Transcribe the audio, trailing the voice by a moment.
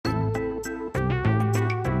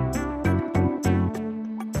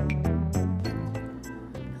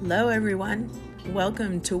Hello, everyone.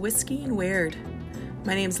 Welcome to Whiskey and Weird.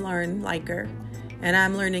 My name's Lauren Leiker, and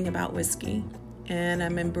I'm learning about whiskey, and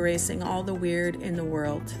I'm embracing all the weird in the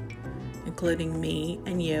world, including me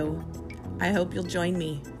and you. I hope you'll join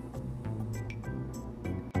me.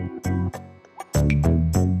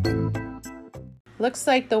 Looks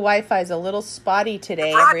like the Wi-Fi's a little spotty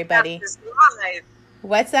today, everybody. Is live.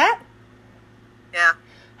 What's that? Yeah.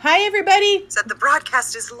 Hi, everybody. Said the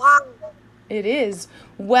broadcast is live. It is.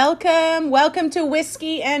 Welcome to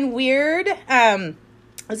Whiskey and Weird.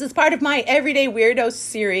 This is part of my Everyday Weirdos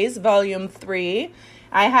series, Volume 3.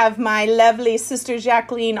 I have my lovely sister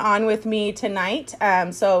Jacqueline on with me tonight.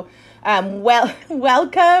 Welcome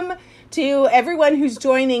to everyone who's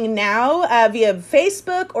joining now via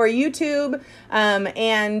Facebook or YouTube,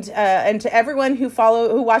 and to everyone who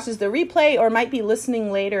watches the replay or might be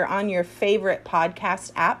listening later on your favorite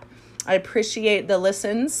podcast app. I appreciate the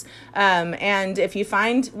listens. And if you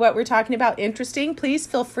find what we're talking about interesting, please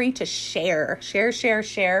feel free to share.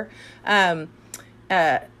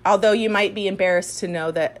 Although you might be embarrassed to know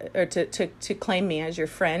that, or to claim me as your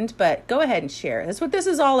friend, but go ahead and share. That's what this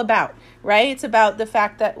is all about, right? It's about the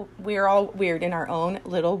fact that we're all weird in our own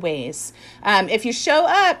little ways. If you show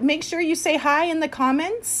up, make sure you say hi in the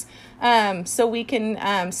comments, so we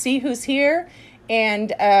can see who's here,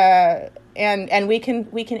 and we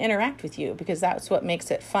can interact with you, because that's what makes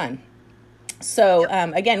it fun. So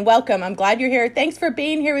again, welcome. I'm glad you're here. Thanks for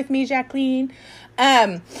being here with me, Jacqueline.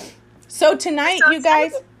 So tonight, you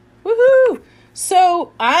guys, woohoo!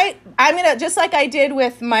 So I'm gonna, just like I did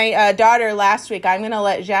with my daughter last week, I'm gonna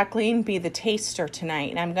let Jacqueline be the taster tonight,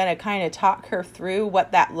 and I'm gonna kind of talk her through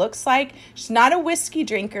what that looks like. She's not a whiskey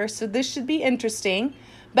drinker, so this should be interesting,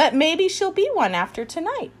 but maybe she'll be one after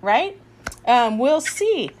tonight, right? We'll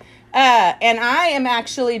see. And I am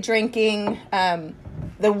actually drinking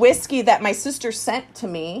the whiskey that my sister sent to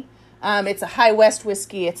me. It's a High West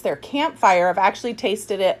whiskey. It's their Campfire. I've actually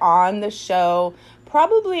tasted it on the show.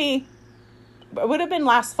 Probably, it would have been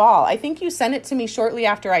last fall. I think you sent it to me shortly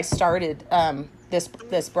after I started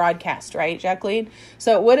this broadcast, right, Jacqueline?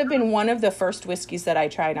 So it would have been one of the first whiskeys that I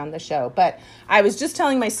tried on the show. But I was just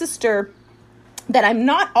telling my sister that I'm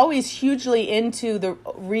not always hugely into the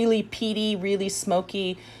really peaty, really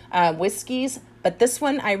smoky whiskeys, but this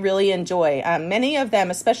one I really enjoy. Many of them,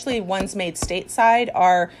 especially ones made stateside,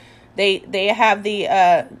 they have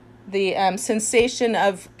the sensation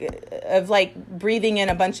of like breathing in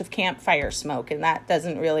a bunch of campfire smoke, and that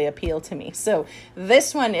doesn't really appeal to me. So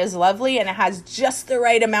this one is lovely, and it has just the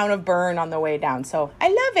right amount of burn on the way down. So I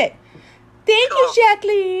love it. Thank you,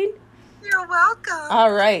 Jacqueline. You're welcome.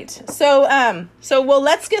 All right. So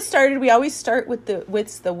let's get started. We always start with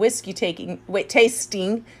the whiskey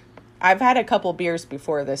tasting. I've had a couple beers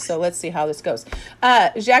before this, so let's see how this goes.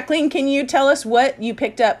 Jacqueline, can you tell us what you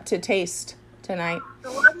picked up to taste tonight? A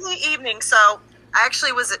lovely evening. So I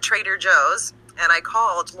actually was at Trader Joe's, and I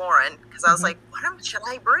called Lauren because I was like, "What should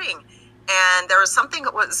I bring?" And there was something.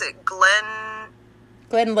 What was it? Glenlivet.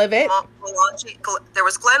 There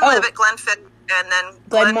was Glenlivet, Glenfiddich, and then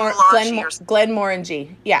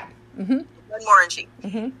Glenmorangie. Yeah. Mm-hmm. Glenmorangie.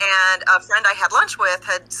 Mm-hmm. And a friend I had lunch with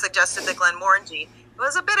had suggested the Glenmorangie. It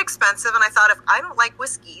was a bit expensive, and I thought, if I don't like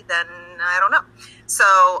whiskey, then I don't know. So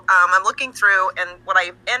I'm looking through, and what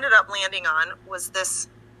I ended up landing on was this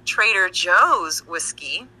Trader Joe's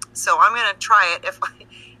whiskey. So I'm going to try it.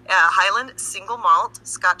 Highland Single Malt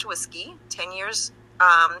Scotch Whiskey, 10 years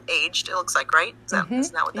aged, it looks like, right?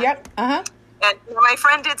 Isn't that what that Yep. Uh-huh. And my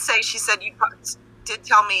friend did say, she said, you did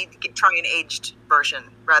tell me to try an aged version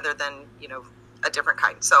rather than, a different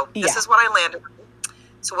kind. So this is what I landed on.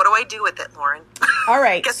 So what do I do with it, Lauren? All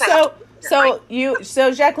right. So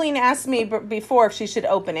Jacqueline asked me before if she should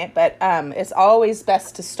open it, but it's always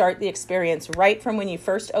best to start the experience right from when you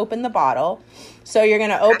first open the bottle. So you're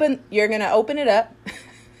gonna open it up.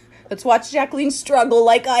 Let's watch Jacqueline struggle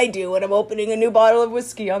like I do when I'm opening a new bottle of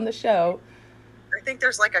whiskey on the show. I think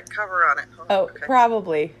there's like a cover on it. Okay.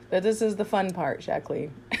 Probably. But this is the fun part,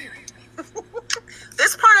 Jacqueline.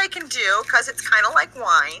 This part I can do because it's kind of like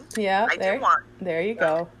wine. Yeah, there you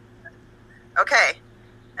go. Okay.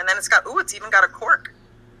 And then it's even got a cork.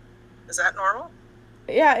 Is that normal?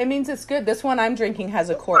 Yeah, it means it's good. This one I'm drinking has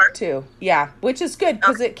a cork too. Yeah, which is good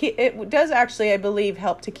because it does actually, I believe,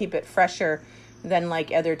 help to keep it fresher than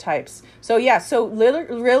like other types. So yeah, so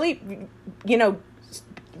really,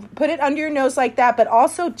 put it under your nose like that, but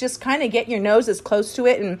also just kind of get your nose as close to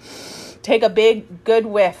it and take a big, good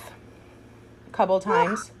whiff a couple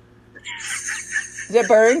times. Did it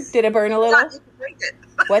burn? Did it burn a little? Yeah, you can drink it.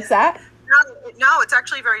 What's that? No, it's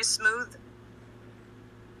actually very smooth.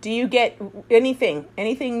 Do you get anything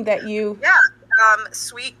that you... Yeah,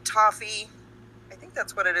 sweet toffee. I think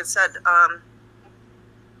that's what it had said.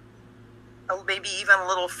 Maybe even a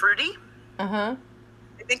little fruity. Uh-huh.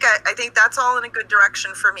 I think that's all in a good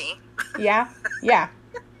direction for me. Yeah.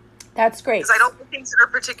 That's great. Because I don't like things that are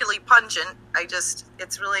particularly pungent.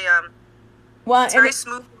 It's really well, it's very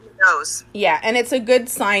smooth on the nose. Yeah, and it's a good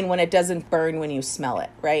sign when it doesn't burn when you smell it,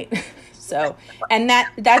 right? So, and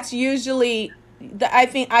that's usually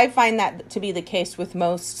I find that to be the case with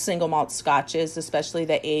most single malt scotches, especially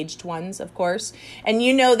the aged ones, of course. And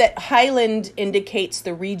you know that Highland indicates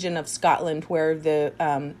the region of Scotland where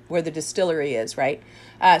the distillery is, right?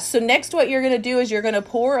 So next, what you're going to do is you're going to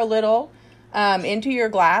pour a little into your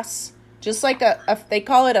glass, just like they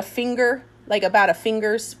call it a finger, like about a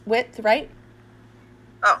finger's width, right?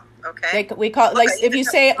 Oh, okay. We call it, like, if you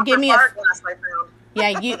say, give me a glass I found.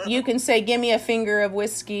 yeah, you can say, give me a finger of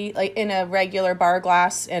whiskey, like in a regular bar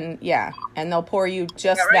glass, and they'll pour you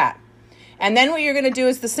just that. And then what you're going to do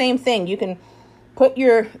is the same thing. You can put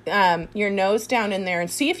your nose down in there and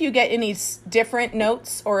see if you get any different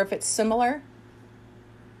notes or if it's similar.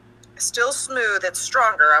 Still smooth. It's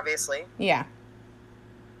stronger, obviously. Yeah.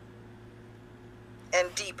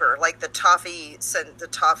 And deeper, like the toffee. The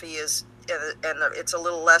toffee is, it's a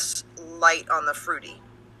little less light on the fruity.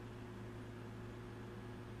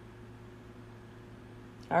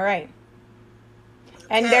 All right.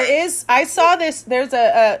 And I saw this, there's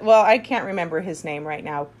well, I can't remember his name right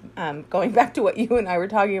now. Going back to what you and I were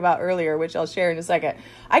talking about earlier, which I'll share in a second.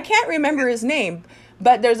 I can't remember his name,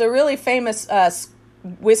 but there's a really famous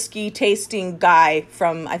whiskey tasting guy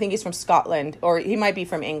I think he's from Scotland, or he might be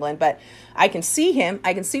from England, but I can see him.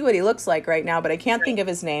 I can see what he looks like right now, but I can't think of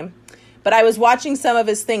his name. But I was watching some of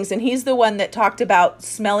his things, and he's the one that talked about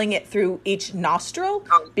smelling it through each nostril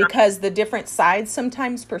because the different sides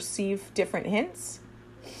sometimes perceive different hints.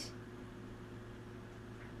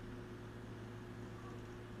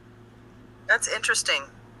 That's interesting.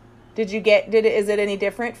 Is it any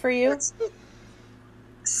different for you? It's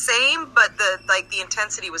same, but the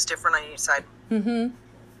intensity was different on each side. Mm-hmm.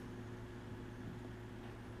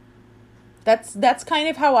 That's kind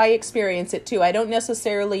of how I experience it too. I don't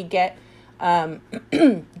necessarily get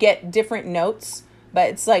different notes, but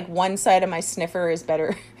it's like one side of my sniffer is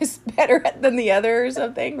better than the other or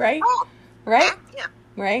something, right? Oh, right? Yeah.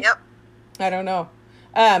 Right? Yep. I don't know.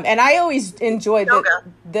 And I always enjoy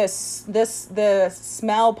the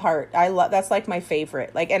smell part. That's like my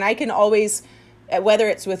favorite. Like, and I can always, whether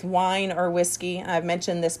it's with wine or whiskey, I've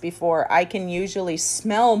mentioned this before, I can usually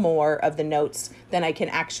smell more of the notes than I can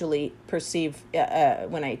actually perceive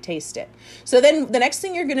when I taste it. So then the next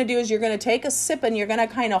thing you're going to do is you're going to take a sip and you're going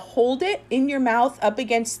to kind of hold it in your mouth up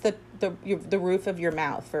against the roof of your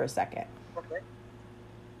mouth for a second. Okay.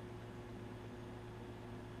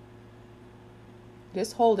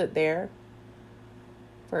 Just hold it there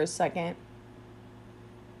for a second.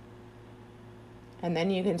 And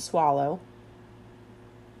then you can swallow.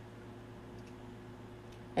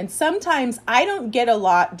 And sometimes I don't get a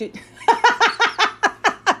lot.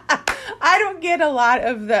 I don't get a lot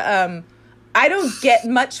of the. I don't get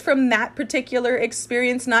much from that particular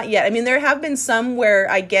experience. Not yet. I mean, there have been some where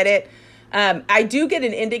I get it. I do get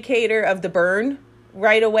an indicator of the burn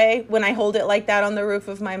right away when I hold it like that on the roof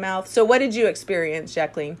of my mouth. So, what did you experience,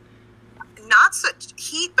 Jacqueline? Not such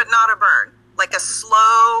heat, but not a burn. Like a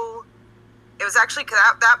slow. It was actually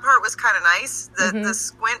that part was kind of nice. The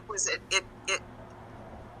squint was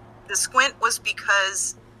The squint was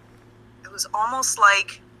because it was almost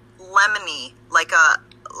like lemony, like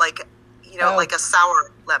a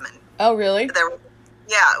sour lemon. Oh, really? It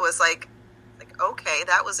was like okay,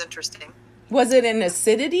 that was interesting. Was it an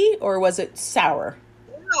acidity or was it sour?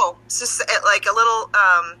 No, it's just like a little.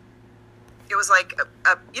 It was like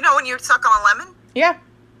when you suck on a lemon. Yeah.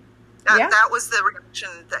 That was the reaction.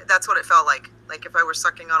 That's what it felt like. Like if I were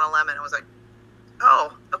sucking on a lemon, I was like,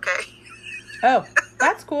 oh, okay. Oh,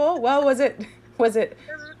 that's cool. Well, was it?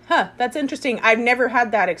 Huh, that's interesting. I've never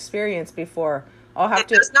had that experience before. It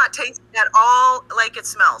does not taste at all like it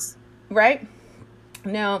smells. Right?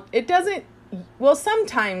 No, it doesn't. Well,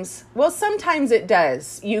 sometimes it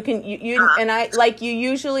does. You can, and I, like, you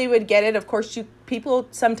usually would get it. Of course, people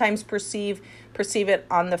sometimes perceive it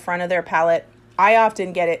on the front of their palate. I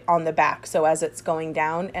often get it on the back. So as it's going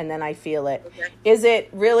down and then I feel it. Okay. Is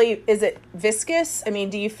it viscous? I mean,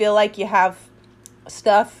 do you feel like you have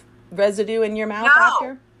residue in your mouth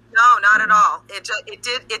after? No, not at all. It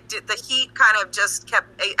did. The heat kind of just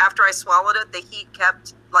kept, after I swallowed it, the heat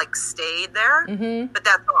kept, stayed there. Mm-hmm. But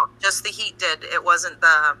that's all. Just the heat did. It wasn't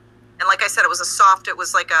and like I said, it was it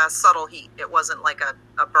was like a subtle heat. It wasn't like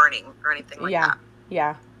a burning or anything like that.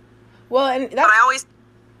 Yeah. Well, but I always.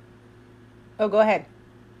 Oh, go ahead.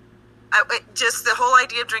 Just the whole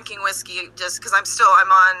idea of drinking whiskey, just because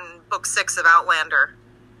I'm on book 6 of Outlander,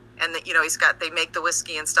 and they make the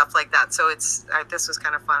whiskey and stuff like that. So this was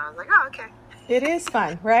kind of fun. I was like, oh, okay. It is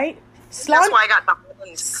fun, right? That's why I got the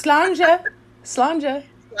Slanja.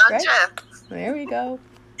 Right? There we go.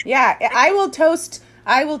 Yeah, I will toast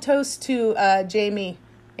to Jamie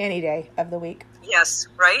any day of the week. Yes,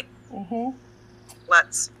 right? Mm-hmm.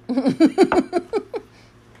 Let's.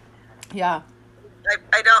 Yeah.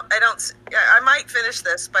 I might finish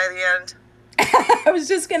this by the end. I was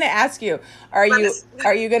just going to ask you, are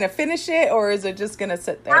you going to finish it, or is it just going to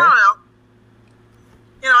sit there? I don't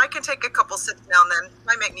know. I can take a couple sips now and then. It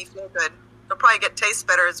might make me feel good. It'll probably taste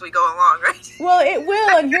better as we go along, right? Well, it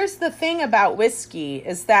will. And here's the thing about whiskey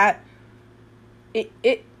is that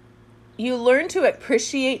you learn to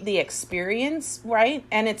appreciate the experience, right?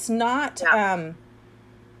 And it's not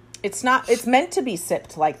it's meant to be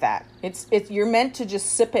sipped like that. You're meant to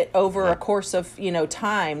just sip it over a course of,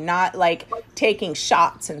 time, not like taking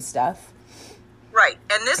shots and stuff. Right.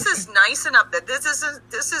 And this is nice enough that this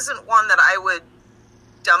isn't one that I would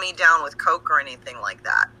dummy down with Coke or anything like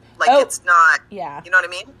that. It's not, yeah. You know what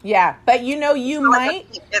I mean? Yeah. But you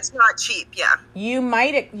might, it's not cheap. Yeah. You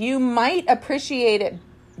might appreciate it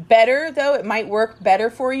better, though. It might work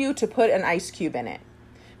better for you to put an ice cube in it,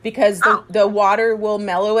 because the water will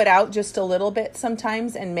mellow it out just a little bit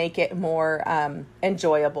sometimes and make it more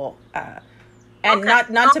enjoyable. And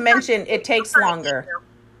not to mention, it takes longer.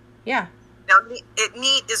 Yeah. Now,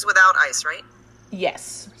 neat is without ice, right?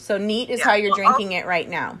 Yes. So neat is how you're drinking it right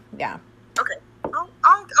now. Yeah. Okay.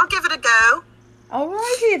 I'll give it a go. All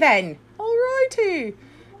righty then. All righty.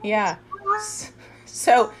 Yeah.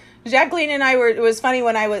 So Jacqueline and I it was funny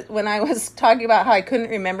when I was talking about how I couldn't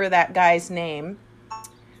remember that guy's name.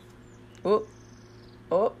 We're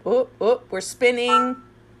spinning.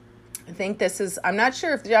 I think I'm not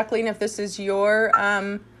sure if Jacqueline, if this is your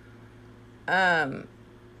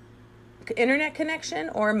internet connection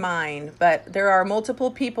or mine, but there are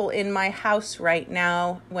multiple people in my house right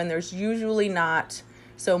now when there's usually not.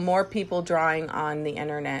 So more people drawing on the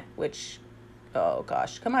internet, which, oh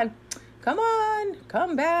gosh, come on,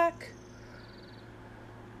 come back.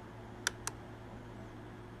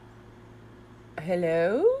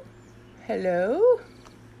 Hello.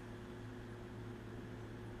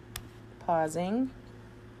 Pausing.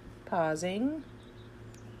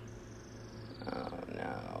 Oh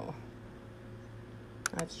no.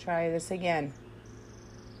 Let's try this again.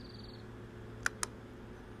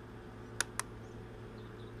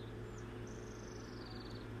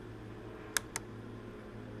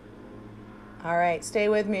 All right, stay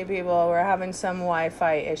with me, people. We're having some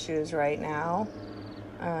Wi-Fi issues right now.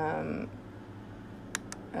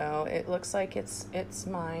 It looks like it's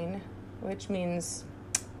mine, which means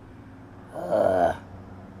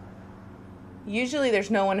usually there's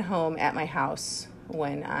no one home at my house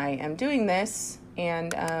when I am doing this,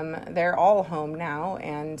 and they're all home now,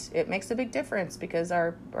 and it makes a big difference because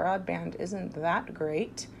our broadband isn't that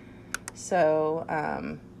great. So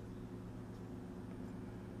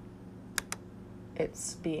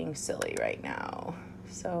it's being silly right now.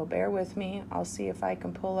 So bear with me. I'll see if I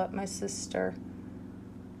can pull up my sister.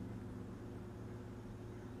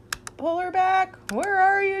 Pull her back. Where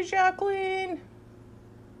are you, Jacqueline?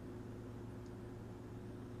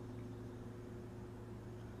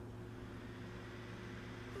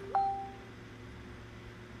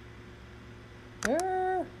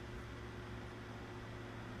 There.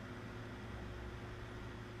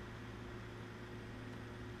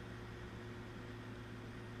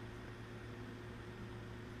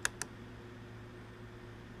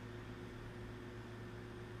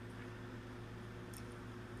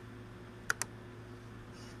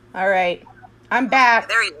 All right, I'm back.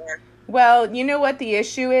 There you are. Well, you know what the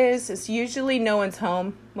issue is? It's usually no one's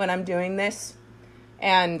home when I'm doing this,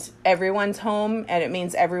 and everyone's home, and it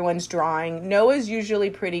means everyone's drawing. Noah's usually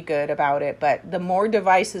pretty good about it, but the more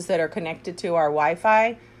devices that are connected to our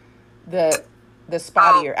Wi-Fi, the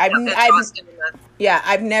spottier.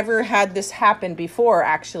 I've never had this happen before,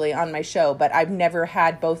 actually, on my show, but I've never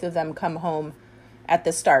had both of them come home at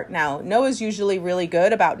the start. Now, Noah's usually really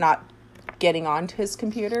good about not getting onto his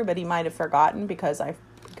computer, but he might have forgotten because I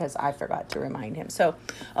forgot to remind him. So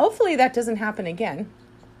hopefully that doesn't happen again.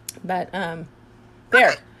 But there.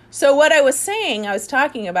 Okay. So what I was saying, I was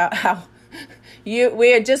talking about how we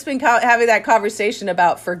had just been having that conversation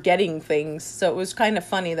about forgetting things. So it was kind of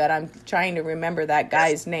funny that I'm trying to remember that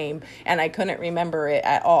guy's name and I couldn't remember it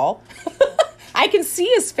at all. I can see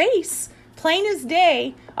his face, plain as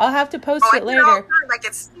day. I'll have to post it later. I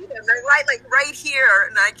can see them. They're right here,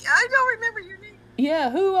 and I don't remember your name.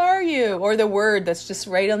 Yeah, who are you? Or the word that's just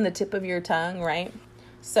right on the tip of your tongue, right?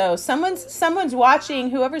 So someone's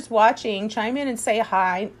watching, whoever's watching, chime in and say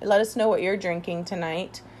hi. Let us know what you're drinking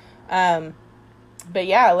tonight. But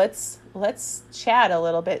yeah, let's chat a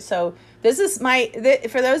little bit. So this is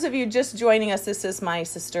for those of you just joining us, this is my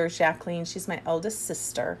sister, Jacqueline. She's my eldest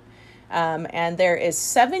sister. And there is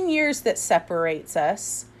 7 years that separates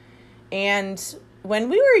us. And when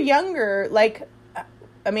we were younger,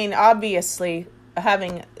 obviously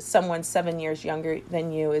having someone 7 years younger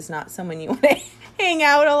than you is not someone you want to hang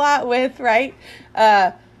out a lot with, right?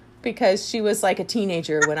 Because she was like a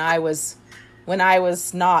teenager when I was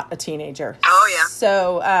not a teenager. Oh yeah.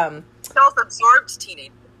 So self-absorbed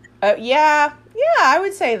teenager. Yeah, I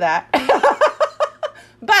would say that.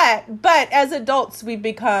 but as adults, we've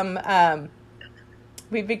become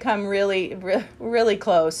really, really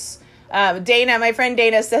close. Dana, my friend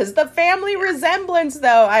Dana says the family resemblance,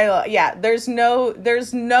 though. There's no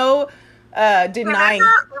denying.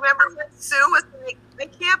 Remember when Sue was like, I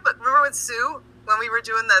can't, but remember when Sue, when we were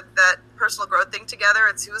doing that personal growth thing together,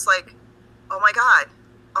 and Sue was like, oh my God.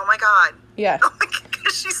 Yeah. Oh my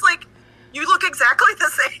God. She's like, you look exactly the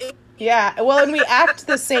same. Yeah. Well, and we act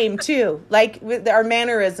the same too. Like with our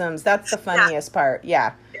mannerisms. That's the funniest part.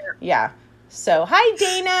 Yeah. So, hi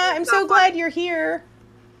Dana. I'm so glad you're here.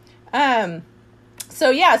 But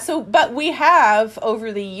we have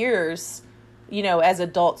over the years, as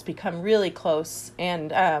adults become really close,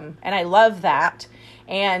 and I love that.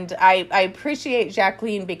 And I appreciate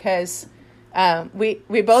Jacqueline because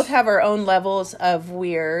we both have our own levels of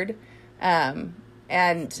weird. But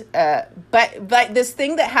this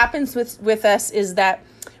thing that happens with us is that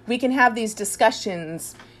we can have these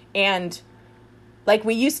discussions, and like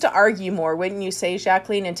we used to argue more, wouldn't you say,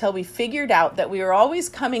 Jacqueline, until we figured out that we were always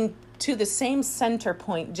coming to the same center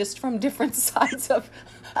point, just from different sides of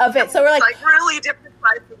it. So we're like really different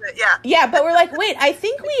sides of it. Yeah. Yeah, but we're like, wait, I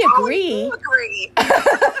think we agree. We do agree.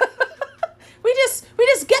 we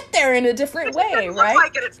just get there in a different way, right?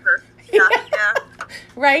 Like it at first. Yeah.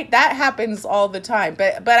 Right? That happens all the time.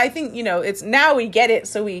 But I think, it's now we get it,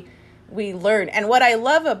 so we learn. And what I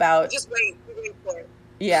love about just wait for it.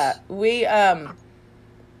 Yeah, we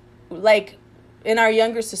like in our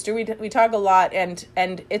younger sister, we talk a lot, and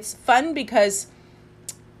it's fun because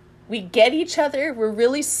we get each other. We're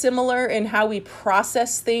really similar in how we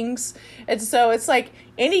process things. And so it's like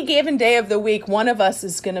any given day of the week, one of us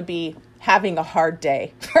is going to be having a hard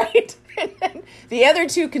day, right? And then the other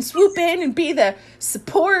two can swoop in and be the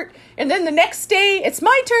support. And then the next day, it's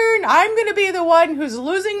my turn. I'm going to be the one who's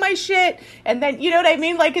losing my shit. And then, you know what I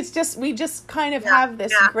mean? Like, we just kind of have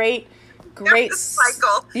this great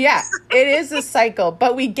cycle. Yeah, it is a cycle,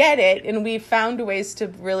 but we get it, and we found ways to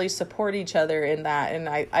really support each other in that. And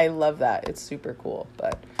I love that. It's super cool.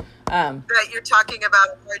 But that you're talking about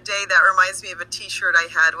a hard day, that reminds me of a t-shirt I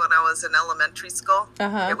had when I was in elementary school.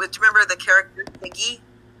 It was, remember the character Ziggy?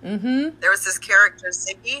 Mm-hmm. There was this character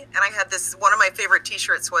Ziggy, and I had this, one of my favorite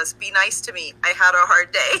t-shirts was, be nice to me, I had a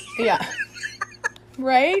hard day. Yeah.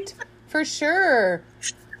 Right? For sure.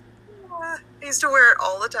 I used to wear it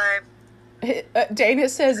all the time. Dana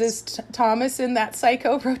says, is Thomas in that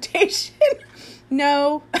psycho rotation?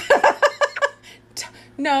 No.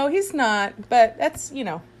 No, he's not. But that's,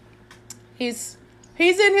 he's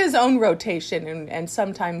in his own rotation, and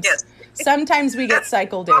sometimes sometimes we get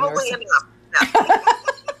cycled in. Probably enough.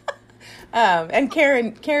 And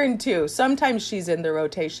Karen too. Sometimes she's in the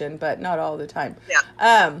rotation, but not all the time.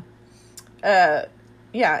 Yeah.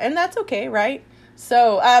 Yeah, and that's okay, right?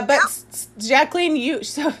 So, Jacqueline,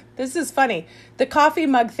 so this is funny. The coffee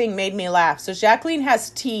mug thing made me laugh. So Jacqueline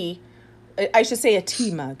has tea. I should say a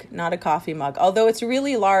tea mug, not a coffee mug. Although it's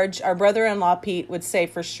really large, our brother-in-law Pete would say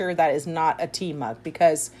for sure that is not a tea mug,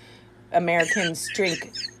 because Americans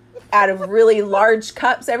drink out of really large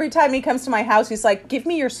cups. Every time he comes to my house, he's like, give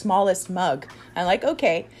me your smallest mug. I'm like,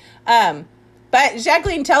 okay. But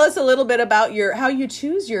Jacqueline, tell us a little bit about how you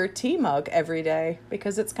choose your tea mug every day,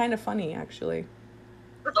 because it's kind of funny, actually.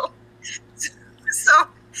 So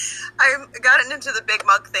I've gotten into the big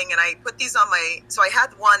mug thing, and I put these on so I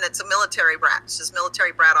had one that's a military brat. It says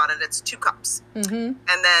military brat on it. It's 2 cups. Mm-hmm.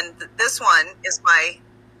 And then this one is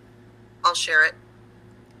I'll share it.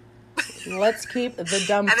 Let's keep the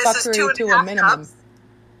dumb fuckery to a minimum.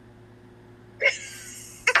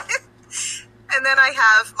 And then I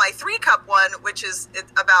have my 3-cup one, which is it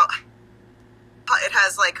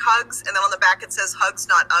has like hugs, and then on the back it says hugs,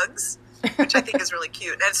 not Uggs, which I think is really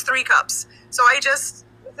cute. And it's 3 cups. So I just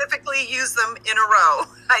specifically use them in a row.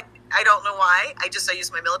 I don't know why. I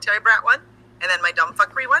use my military brat one, and then my dumb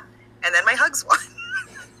fuckery one, and then my hugs one.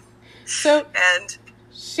 So and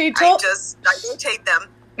I rotate them.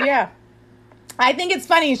 Yeah. I think it's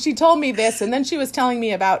funny. She told me this, and then she was telling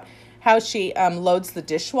me about how she loads the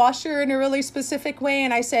dishwasher in a really specific way.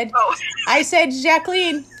 And I said,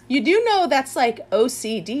 Jacqueline, you do know that's like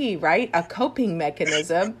OCD, right? A coping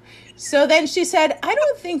mechanism. So then she said, I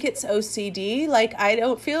don't think it's OCD. Like, I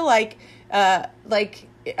don't feel like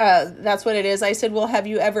that's what it is. I said, well, have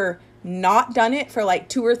you ever not done it for like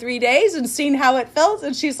 2 or 3 days and seen how it felt?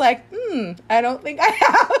 And she's like, I don't think I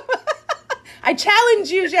have. I challenge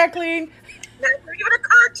you, Jacqueline. It would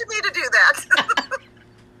occur to me to do that.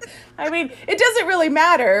 I mean, it doesn't really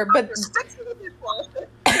matter, but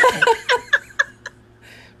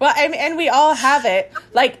well, and we all have it.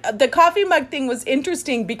 Like, the coffee mug thing was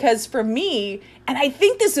interesting because for me, and I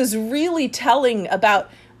think this is really telling about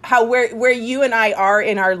how where you and I are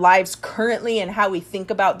in our lives currently and how we think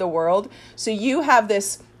about the world. So you have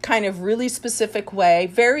this kind of really specific way,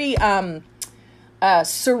 very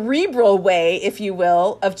cerebral way, if you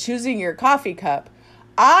will, of choosing your coffee cup.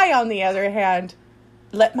 I, on the other hand,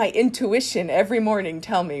 let my intuition every morning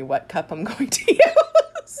tell me what cup I'm going to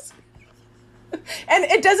use. And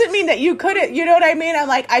it doesn't mean that you couldn't, you know what I mean?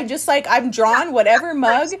 I'm drawn whatever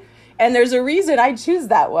mug, and there's a reason I choose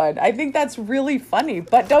that one. I think that's really funny.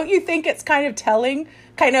 But don't you think it's kind of telling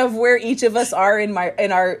kind of where each of us are in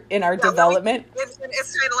our development? It's kind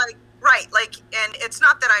of like, right, like, and it's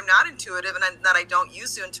not that I'm not intuitive and that I don't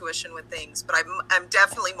use intuition with things, but I'm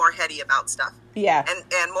definitely more heady about stuff. Yeah.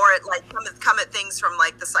 And more at like come at things from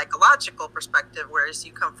like the psychological perspective, whereas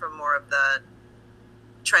you come from more of the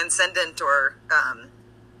transcendent or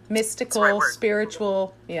mystical,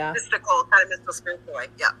 spiritual, yeah. Mystical, kind of mystical, spiritual way,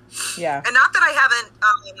 yeah. Yeah. And not that I haven't,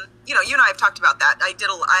 you and I have talked about that. I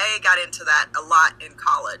got into that a lot in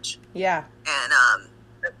college. Yeah. And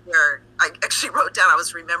where I actually wrote down, I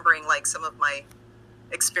was remembering like some of my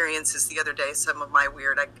experiences the other day, some of my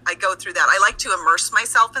weird, I go through that. I like to immerse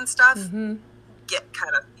myself in stuff,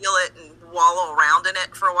 kind of feel it and wallow around in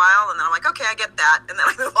it for a while. And then I'm like, okay, I get that. And then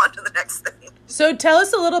I move on to the next thing. So tell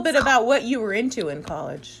us a little bit about what you were into in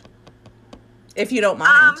college, if you don't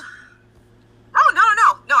mind.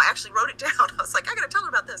 No, I actually wrote it down. I was like, I got to tell her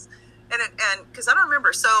about this. And because I don't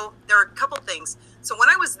remember. So there are a couple things. So when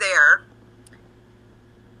I was there,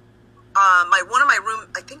 one of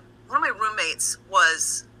my roommates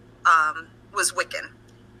was Wiccan,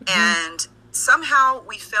 and somehow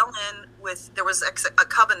we fell in with, there was a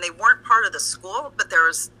coven. They weren't part of the school, but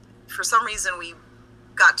for some reason we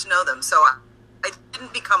got to know them. So I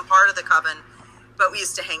didn't become part of the coven, but we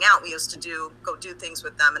used to hang out. We used to go do things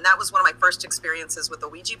with them, and that was one of my first experiences with the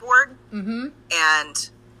Ouija board. And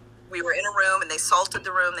we were in a room, and they salted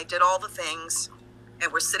the room. They did all the things,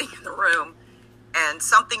 and we're sitting in the room. And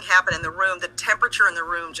something happened in the room. The temperature in the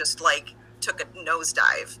room just like took a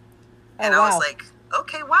nosedive. And I was like,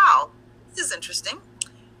 okay, wow, this is interesting.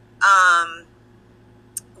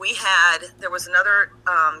 There was another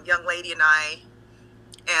young lady and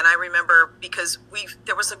I remember because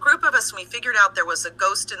there was a group of us and we figured out there was a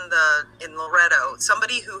ghost in Loretto,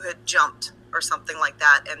 somebody who had jumped or something like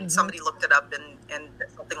that. And somebody looked it up and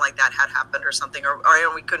something like that had happened or something, or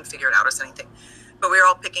we couldn't figure it out or anything. But we were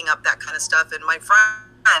all picking up that kind of stuff. And my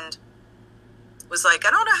friend was like,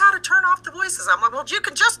 I don't know how to turn off the voices. I'm like, well, you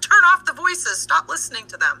can just turn off the voices. Stop listening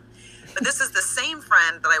to them. But this is the same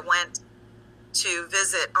friend that I went to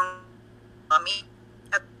visit me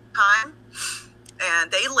at the time.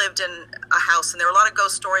 And they lived in a house. And there were a lot of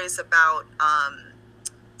ghost stories about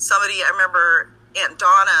somebody. I remember Aunt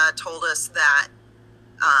Donna told us that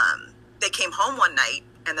they came home one night.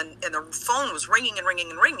 And the phone was ringing and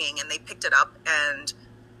ringing and ringing, and they picked it up, and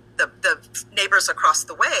the neighbors across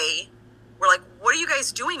the way were like, what are you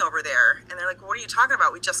guys doing over there? And they're like, what are you talking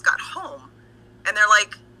about? We just got home. And they're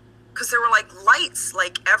like, because there were like lights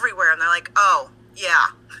like everywhere, and they're like, oh,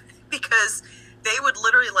 yeah, because they would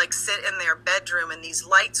literally like sit in their bedroom, and these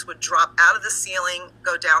lights would drop out of the ceiling,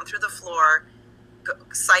 go down through the floor,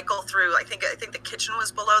 cycle through, I think the kitchen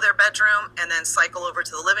was below their bedroom, and then cycle over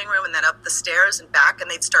to the living room and then up the stairs and back,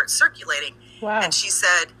 and they'd start circulating. Wow. And she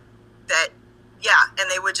said that,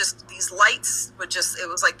 and they would just, these lights would just, it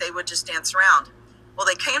was like they would just dance around. Well,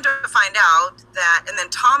 they came to find out that, and then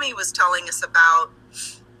Tommy was telling us about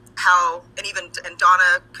how, and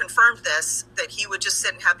Donna confirmed this, that he would just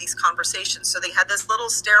sit and have these conversations. So they had this little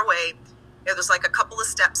stairway. It was like a couple of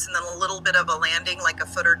steps and then a little bit of a landing, like a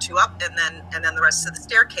foot or two up, and then the rest of the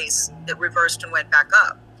staircase, it reversed and went back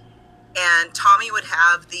up. And Tommy would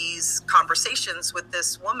have these conversations with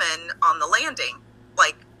this woman on the landing,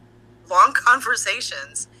 like long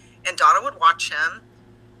conversations, and Donna would watch him,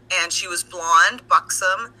 and she was blonde,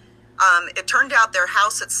 buxom, It turned out their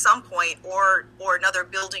house at some point, or another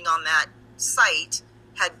building on that site,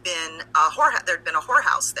 had been there'd been a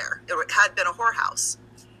whorehouse there. It had been a whorehouse,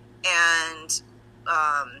 and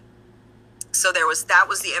so that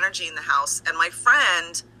was the energy in the house. And my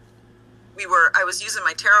friend, I was using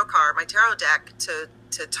my tarot deck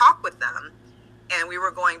to talk with them, and we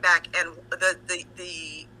were going back, and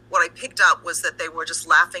the what I picked up was that they were just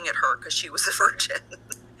laughing at her because she was a virgin.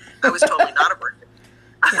 I was totally not a virgin.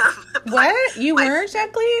 Yeah. What? You weren't,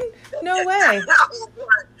 Jacqueline? No way.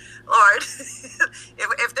 Lord.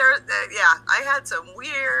 if there, I had some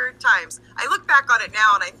weird times. I look back on it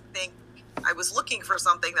now and I think I was looking for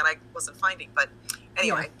something that I wasn't finding. But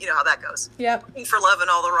anyway, you know how that goes. Yep. Looking for love in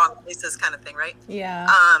all the wrong places kind of thing, right? Yeah.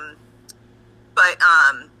 But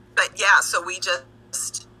yeah, so we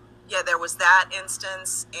just, there was that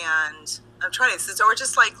instance, and I'm trying to, so we're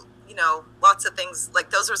just like, lots of things, like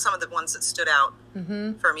those are some of the ones that stood out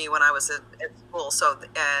for me when I was at school. So,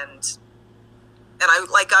 and I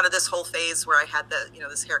like got into this whole phase where I had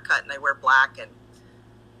this haircut and I wear black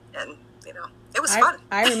and it was fun.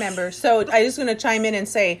 I remember. So I was going to chime in and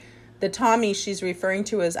say the Tommy she's referring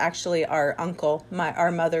to is actually our uncle,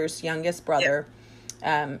 our mother's youngest brother.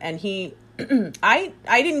 Yeah. And he, I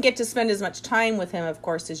didn't get to spend as much time with him, of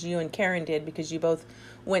course, as you and Karen did, because you both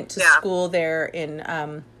went to school there in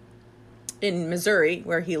Missouri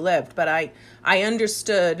where he lived. But I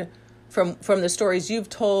understood from the stories you've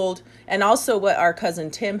told, and also what our cousin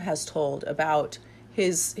Tim has told about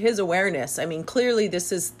his awareness. I mean, clearly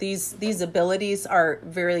these abilities are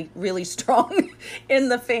very, really strong in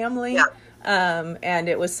the family. Yeah. And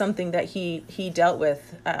it was something that he dealt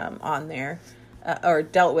with on there, or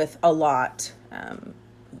dealt with a lot.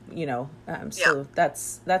 So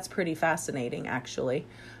that's pretty fascinating, actually.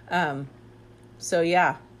 So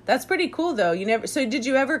yeah, that's pretty cool though. So did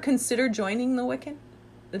you ever consider joining the Wiccan?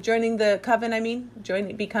 Joining the coven, I mean?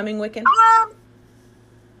 Becoming Wiccan?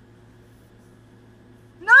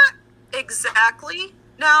 Not exactly.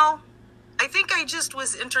 No. I think I just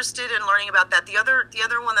was interested in learning about that. The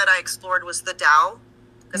other one that I explored was the Tao,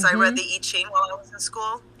 because I read the I Ching while I was in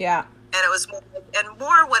school. Yeah. And it was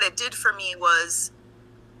more what it did for me was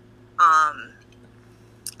I'm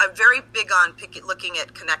very big on looking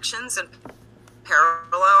at connections and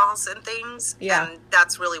parallels and things. Yeah. And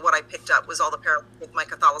that's really what I picked up, was all the parallels with my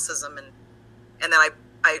Catholicism, and then I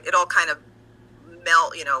it all kind of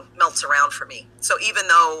melts around for me. So even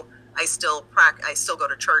though I still go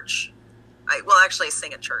to church, I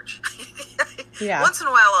sing at church. Yeah. Once in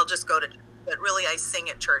a while I'll just go to church, but really I sing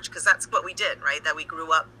at church because that's what we did, right? That we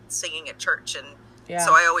grew up singing at church, and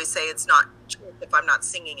so I always say it's not church if I'm not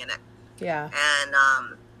singing in it. Yeah. And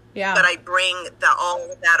but I bring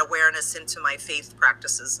all of that awareness into my faith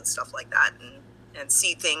practices and stuff like that, and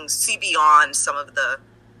see beyond some of the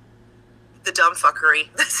dumb fuckery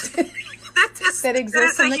that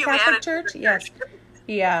exists in the Catholic Church. Yes.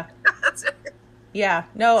 Yeah. Yeah.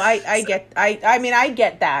 No, I get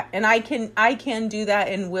that, and I can do that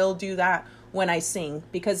and will do that when I sing,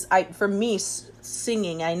 because for me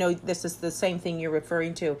singing, I know this is the same thing you're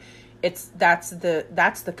referring to. That's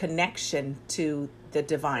the connection to the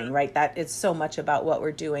divine, right? That it's so much about what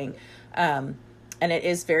we're doing, and it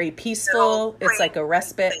is very peaceful. It's like a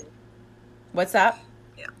respite. What's that?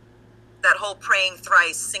 Yeah, that whole praying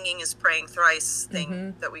thrice, singing is praying thrice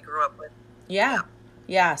thing that we grew up with. Yeah.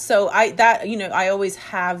 So I always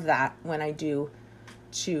have that when I do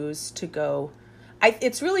choose to go.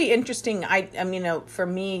 It's really interesting. I mean, for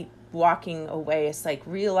me, walking away, it's like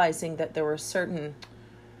realizing that there were certain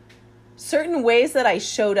ways that I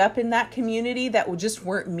showed up in that community that just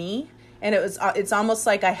weren't me. And it's almost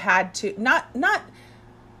like I had to, not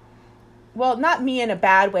me in a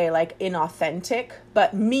bad way, like inauthentic,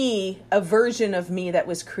 but me, a version of me that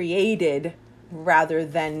was created rather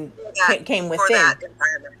than came within. For that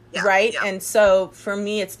environment. Yeah, right? Yeah. And so for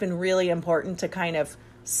me, it's been really important to kind of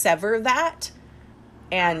sever that.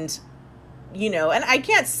 And and I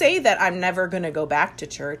can't say that I'm never going to go back to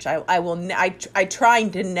church. I try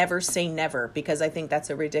to never say never, because I think that's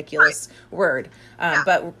a ridiculous word.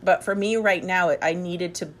 But for me right now, I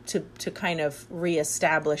needed to kind of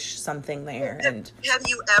reestablish something there. And have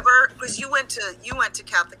you ever, because you went to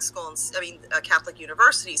Catholic school, Catholic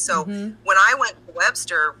university. So when I went to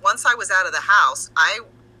Webster, once I was out of the house, I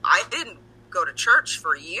didn't go to church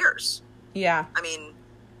for years. Yeah. I mean,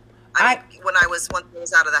 once I was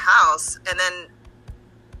out of the house, and then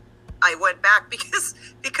I went back because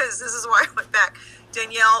this is why I went back.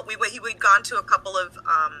 Danielle, we'd gone to a couple of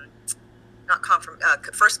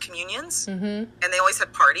first communions, and they always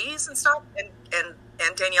had parties and stuff. And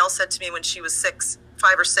Danielle said to me when she was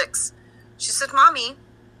 5 or 6, she said, "Mommy,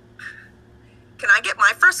 can I get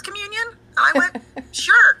my first communion? And I went,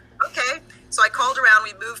 sure, okay. So I called around.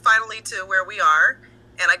 We moved finally to where we are,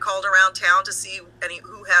 and I called around town to see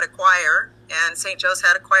who had a choir, and St. Joe's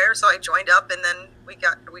had a choir, so I joined up, and then we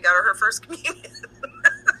got her first communion.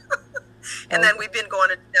 And then we've been going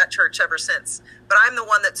to that church ever since. But I'm the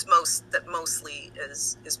one that mostly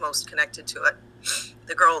is most connected to it.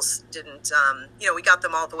 The girls didn't, we got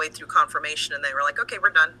them all the way through confirmation, and they were like, okay, we're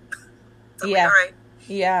done. So yeah. All right.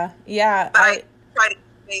 Yeah. But I try to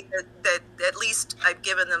make that at least I've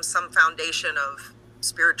given them some foundation of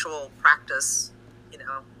spiritual practice,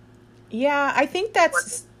 Yeah, I think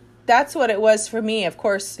that's what it was for me. Of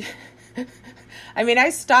course, I mean, I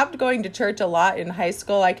stopped going to church a lot in high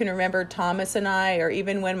school. I can remember Thomas and I, or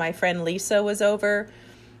even when my friend Lisa was over,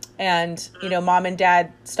 and, Mom and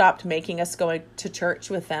Dad stopped making us go to church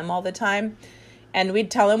with them all the time. And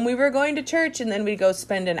we'd tell them we were going to church, and then we'd go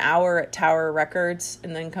spend an hour at Tower Records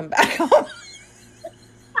and then come back home.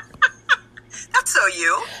 That's so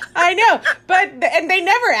you. I know, and they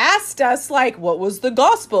never asked us, like, what was the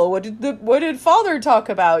gospel? What did Father talk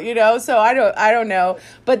about? So I don't know.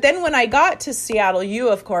 But then when I got to Seattle U,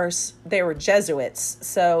 of course, they were Jesuits.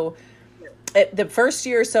 So the first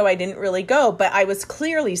year or so, I didn't really go, but I was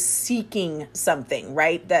clearly seeking something,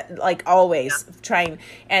 right? That, like, always trying.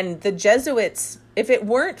 And the Jesuits, if it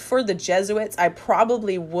weren't for the Jesuits, I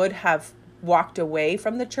probably would have walked away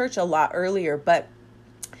from the church a lot earlier. But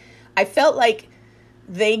I felt like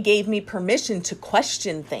they gave me permission to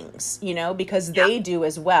question things, because they do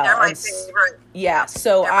as well. They're my favorite. Yeah.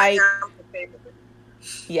 So I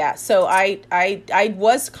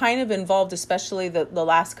was kind of involved, especially the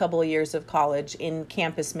last couple of years of college, in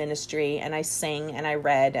campus ministry, and I sang and I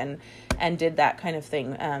read and did that kind of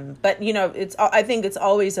thing. But I think it's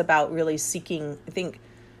always about really seeking. I think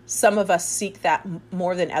some of us seek that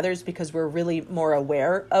more than others because we're really more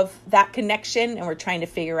aware of that connection, and we're trying to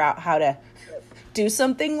figure out how to do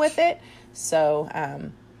something with it. So,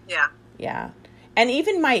 yeah. And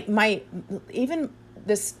even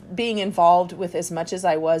this being involved with as much as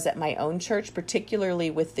I was at my own church,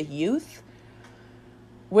 particularly with the youth,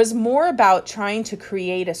 was more about trying to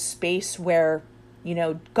create a space where,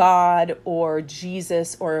 God or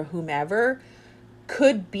Jesus or whomever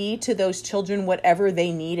could be to those children whatever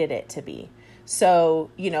they needed it to be.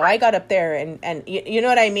 So, I got up there and you know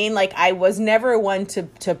what I mean? Like, I was never one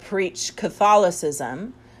to preach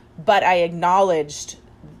Catholicism, but I acknowledged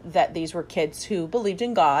that these were kids who believed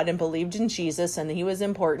in God and believed in Jesus, and he was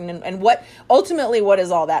important, and what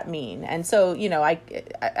does all that mean? And so,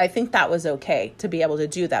 I think that was okay to be able to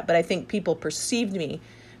do that. But I think people perceived me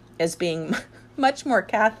as being much more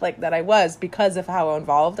Catholic than I was because of how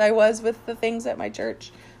involved I was with the things at my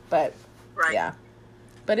church. But yeah,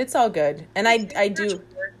 but it's all good. And I do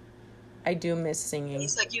miss singing.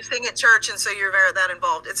 It's like you sing at church, and so you're very that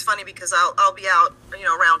involved. It's funny because I'll be out,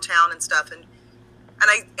 around town and stuff, and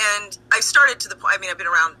I started to the point. I mean, I've been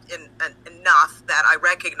around enough that I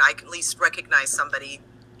can at least recognize somebody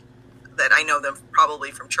that I know them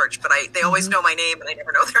probably from church, but they always know my name, and I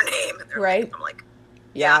never know their name. And right? I'm like,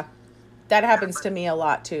 yeah. That happens to me a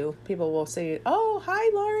lot too. People will say, "Oh, hi,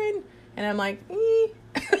 Lauren," and I'm like, "You."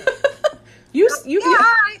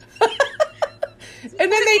 Hi. and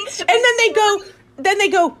then they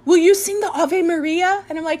go, "Will you sing the Ave Maria?"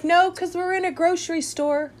 And I'm like, "No, because we're in a grocery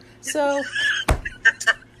store." So.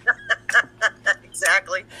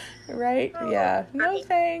 Exactly. Right? Yeah. No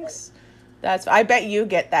thanks. I bet you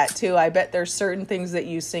get that too. I bet there's certain things that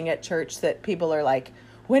you sing at church that people are like,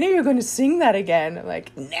 when are you going to sing that again? I'm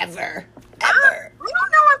like, never, ever.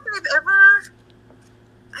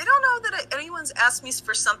 I don't know that anyone's asked me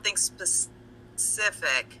for something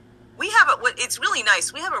specific. It's really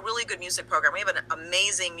nice. We have a really good music program. We have an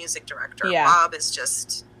amazing music director. Yeah. Bob is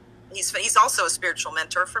just, he's also a spiritual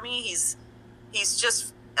mentor for me. He's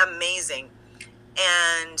just amazing.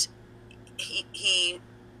 And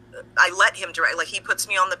I let him direct, like he puts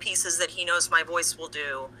me on the pieces that he knows my voice will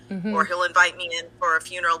do, or he'll invite me in for a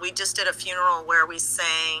funeral. We just did a funeral where we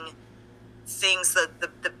sang things, the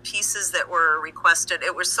pieces that were requested.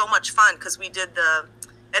 It was so much fun because we did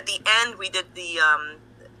at the end, we did the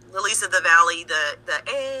Lilies of the Valley, the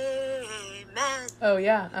Amen. Oh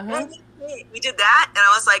yeah. Uh-huh. We did that, and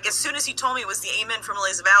I was like, as soon as he told me it was the Amen from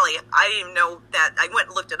Lilies of the Valley, I didn't even know that. I went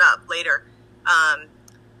and looked it up later.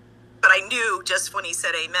 But I knew just when he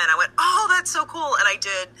said amen, I went, oh, that's so cool. And I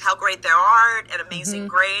did How Great Thou Art and Amazing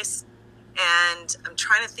Grace. And I'm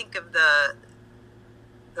trying to think of the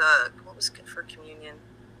what was good for communion?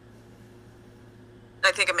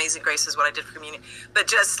 I think Amazing Grace is what I did for communion. But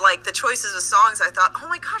just like the choices of songs, I thought, oh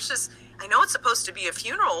my gosh, I know it's supposed to be a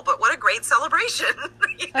funeral, but what a great celebration.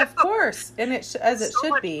 Of course. And as it so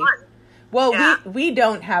should be. Fun. Well, yeah. we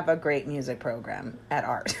don't have a great music program at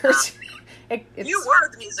our church. You were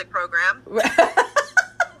the music program.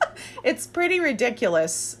 It's pretty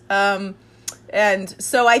ridiculous. And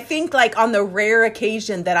so I think like on the rare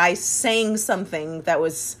occasion that I sang something that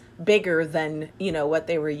was bigger than, what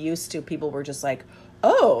they were used to, people were just like,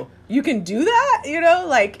 oh, you can do that?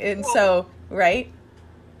 So, right?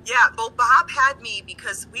 Yeah, well, Bob had me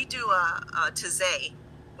because we do a Taizé,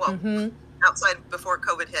 outside before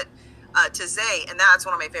COVID hit, Taizé, and that's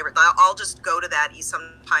one of my favorites. I'll just go to that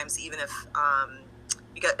sometimes, even if,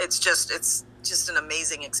 because it's just an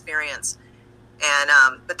amazing experience.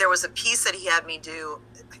 And, but there was a piece that he had me do,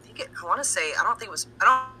 I don't know if it was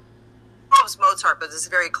Mozart, but it's a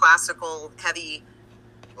very classical, heavy,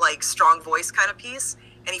 like strong voice kind of piece.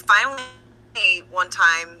 And he finally, one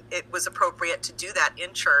time, it was appropriate to do that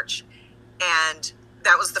in church, and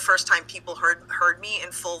that was the first time people heard me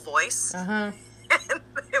in full voice. And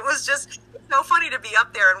it was just so funny to be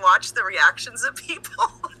up there and watch the reactions of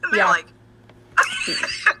people. And they're like,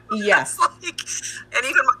 yes. And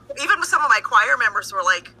even some of my choir members were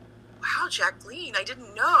like, wow, Jacqueline, I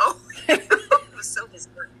didn't know. It was so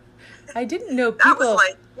hysterical. I didn't know people. That was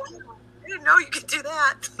like, wow, I didn't know you could do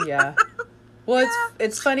that. Yeah. Well,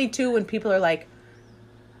 it's funny too when people are like,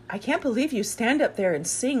 I can't believe you stand up there and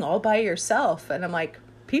sing all by yourself. And I'm like,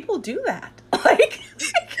 people do that. Like,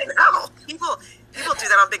 no, people do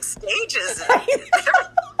that on big stages.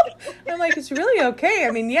 I'm like, it's really okay.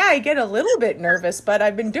 I mean, yeah, I get a little bit nervous, but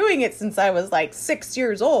I've been doing it since I was like 6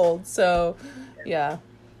 years old. So, yeah.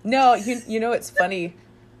 No, it's funny.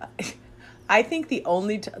 I think the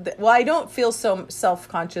only I don't feel so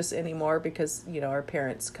self-conscious anymore because, our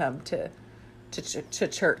parents come to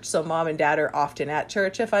church. So mom and dad are often at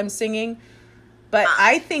church if I'm singing. But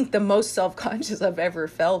I think the most self-conscious I've ever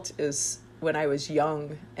felt is when I was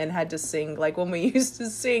young and had to sing, like when we used to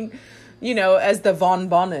sing, as the Von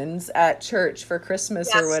Bonnens at church for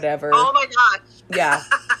Christmas or whatever. Oh my gosh. Yeah.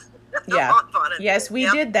 Yeah. Yes, we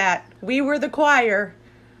did that. We were the choir.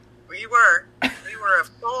 We were a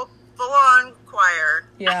full-on choir.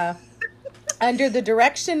 Yeah. Under the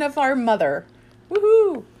direction of our mother.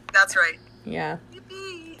 Woohoo. That's right. Yeah.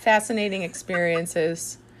 Yippee. Fascinating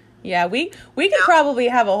experiences. Yeah, we could probably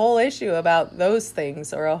have a whole issue about those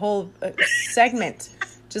things or a whole segment.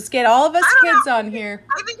 Just get all of us kids on here.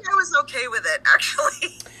 I think I was okay with it,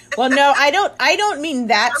 actually. Well, no, I don't mean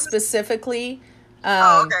that specifically.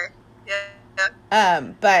 Okay. Yeah.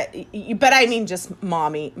 But I mean just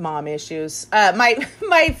mom issues.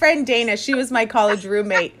 My friend Dana, she was my college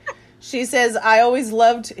roommate. She says, I always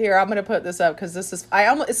loved, here, I'm going to put this up because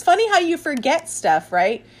it's funny how you forget stuff,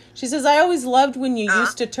 right? She says, I always loved when you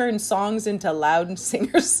used to turn songs into loud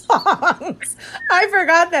singer songs. I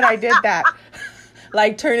forgot that I did that.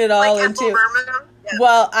 Like turn it all like into, yeah.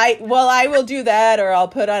 Well, I will do that, or I'll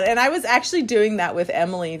put on, and I was actually doing that with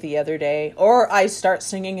Emily the other day, or I start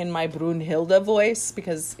singing in my Brunhilde voice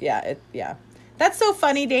because, yeah. That's so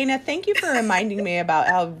funny, Dana. Thank you for reminding me about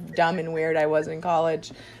how dumb and weird I was in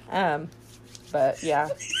college. But yeah.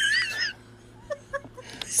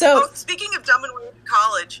 So speaking of dumb and weird in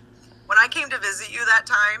college, when I came to visit you that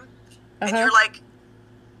time, and you're like,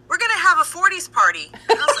 we're going to have a 40s party.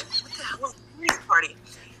 And I was like, what the hell is a 40s party?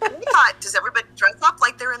 And we thought, does everybody dress up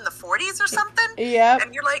like they're in the 40s or something? Yeah.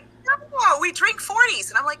 And you're like, no, we drink 40s.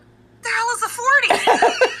 And I'm like, the hell is a 40?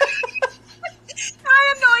 And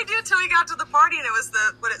I had no idea until we got to the party, and it was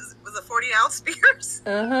the 40-ounce beers.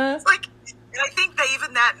 It's like, and I think that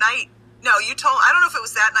even that night, I don't know if it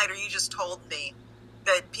was that night or you just told me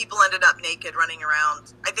that people ended up naked running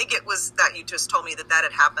around. I think it was that you just told me that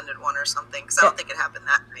had happened at one or something, because I don't think it happened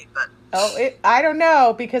that night. But I don't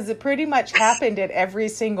know, because it pretty much happened at every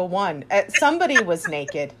single one. Somebody was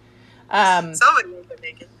naked. Somebody was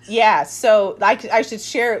naked. Yeah, so I should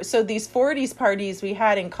share. So these 40s parties we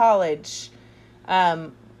had in college,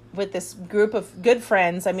 with this group of good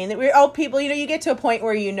friends. I mean, we're all people, you get to a point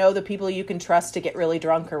where the people you can trust to get really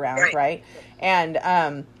drunk around, right?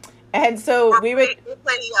 And so we would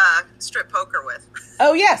play strip poker with.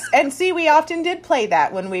 Oh, yes. And see, we often did play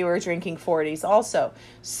that when we were drinking 40s also.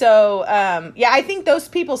 So, I think those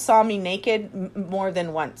people saw me naked more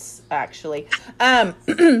than once, actually. But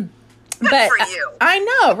for you. I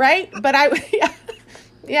know, right? But I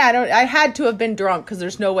had to have been drunk because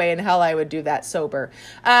there's no way in hell I would do that sober.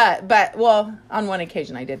 On one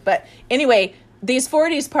occasion I did. But anyway, these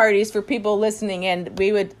 40s parties, for people listening in,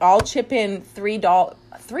 we would all chip in $3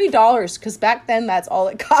 because back then that's all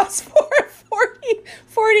it cost for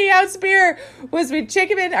 40-ounce beer was, we'd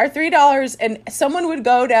chip in our $3, and someone would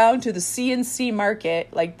go down to the CNC market,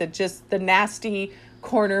 like the nasty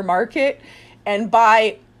corner market, and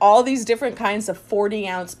buy all these different kinds of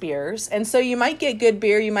 40-ounce beers. And so you might get good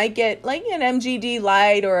beer. You might get like an MGD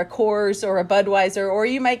Light or a Coors or a Budweiser, or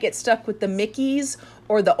you might get stuck with the Mickeys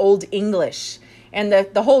or the Old English. And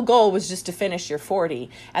the whole goal was just to finish your 40.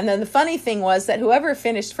 And then the funny thing was that whoever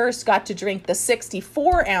finished first got to drink the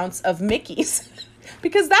 64-ounce of Mickey's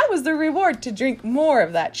because that was the reward, to drink more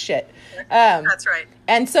of that shit. That's right.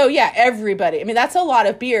 And so, yeah, everybody. I mean, that's a lot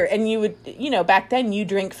of beer. And you would, back then you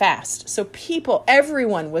drink fast. So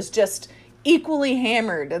everyone was just equally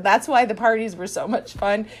hammered. And that's why the parties were so much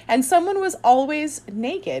fun. And someone was always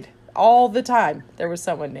naked all the time. There was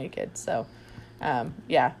someone naked. So...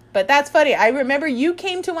 yeah, but that's funny. I remember you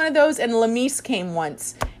came to one of those, and Lamise came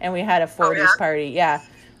once, and we had a 40s party. Yeah.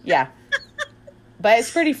 But it's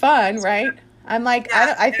pretty fun, right? I'm like,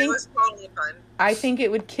 yeah, I think it was totally fun. I think it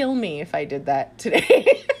would kill me if I did that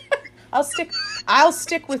today. I'll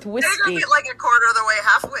stick with whiskey. Maybe get like a quarter of the way,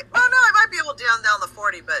 halfway. Well, no, I might be able to down the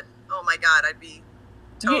 40, but oh my God, I'd be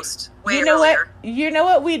toast way earlier. You know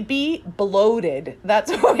what? We'd be bloated.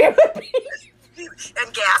 That's what we would be.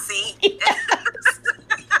 And gassy. Yes.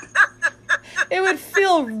 It would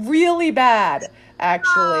feel really bad,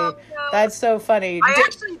 actually. Oh, no. That's so funny. I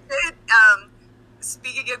actually did,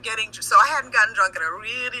 speaking of getting, so I hadn't gotten drunk in a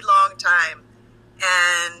really long time.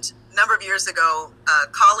 And a number of years ago, a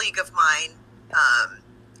colleague of mine,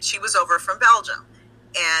 she was over from Belgium.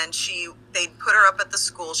 And they put her up at the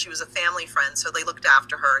school. She was a family friend, so they looked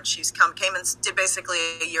after her. And came and did basically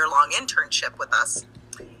a year-long internship with us.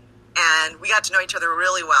 And we got to know each other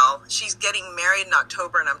really well. She's getting married in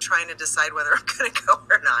October, and I'm trying to decide whether I'm going to go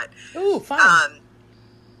or not. Ooh, fun.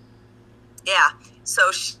 Yeah.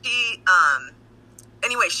 So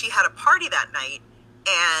anyway, she had a party that night,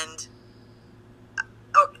 and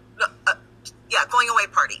going away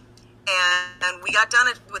party. And we got done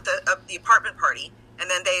with the apartment party, and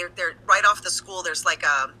then they're right off the school. There's like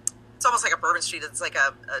it's almost like a Bourbon Street. It's like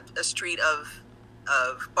a street of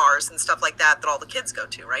bars and stuff like that all the kids go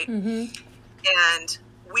to, right? Mm-hmm. And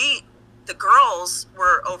the girls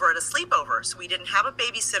were over at a sleepover, so we didn't have a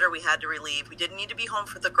babysitter we had to relieve. We didn't need to be home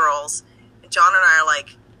for the girls. And John and I are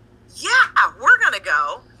like, yeah, we're going to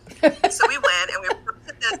go. So we went, and we were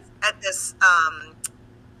at this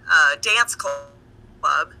dance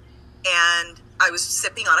club, and I was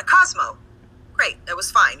sipping on a Cosmo. Great, that was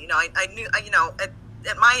fine. I knew,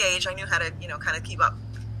 at my age, I knew how to, kind of keep up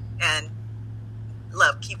and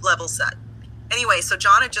keep level set. Anyway, so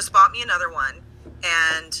John had just bought me another one,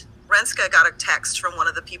 and Renska got a text from one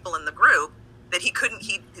of the people in the group that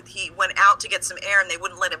he went out to get some air, and they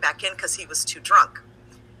wouldn't let him back in because he was too drunk.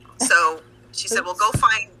 So she said, well, go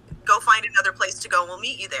find another place to go, and we'll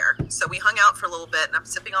meet you there. So we hung out for a little bit, and I'm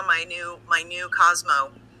sipping on my new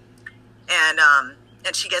Cosmo,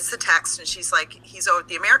 and she gets the text, and she's like, he's over at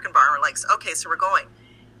the American bar, and we're like, okay, so we're going.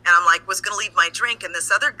 And I'm like, was going to leave my drink. And this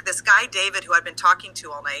guy, David, who I'd been talking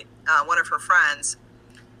to all night, one of her friends,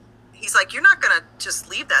 he's like, you're not going to just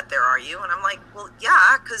leave that there, are you? And I'm like, well,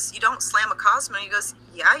 yeah, because you don't slam a Cosmo. And he goes,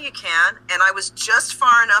 yeah, you can. And I was just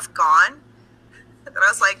far enough gone that I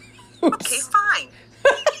was like, okay, fine.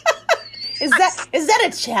 Is that a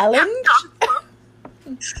challenge?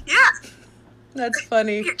 Yeah. That's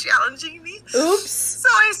funny. You're challenging me? Oops. So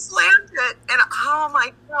I slammed it, and oh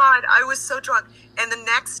my God, I was so drunk. And the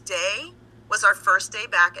next day was our first day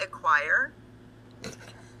back at choir. And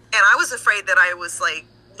I was afraid that I was like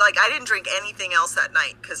I didn't drink anything else that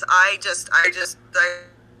night, because I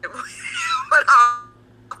went off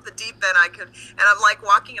the deep end I could. And I'm like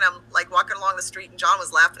walking along the street, and John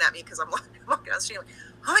was laughing at me because I'm walking down the street, like,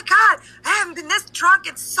 oh my God, I haven't been this drunk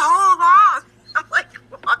in so long. I'm like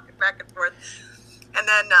walking back and forth. And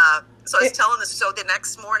then, so I was telling this, so the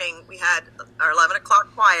next morning we had our 11 o'clock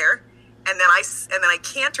choir, and then I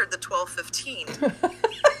cantered the 12:15.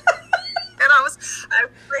 And I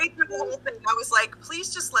prayed through the whole thing. I was like,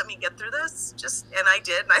 please just let me get through this. And I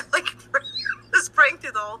did. And I was praying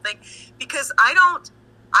through the whole thing, because I don't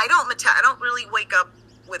really wake up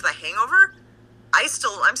with a hangover. I'm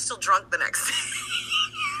still drunk the next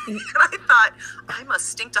day. And I thought, I must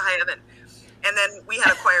stink to high heaven. And then we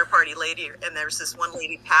had a choir party later, and there's this one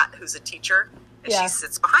lady, Pat, who's a teacher, and she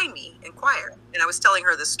sits behind me in choir. And I was telling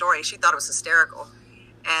her this story. She thought it was hysterical.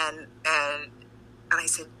 And I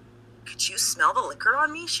said, could you smell the liquor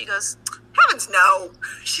on me? She goes, heavens no.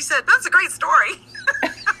 She said, that's a great story.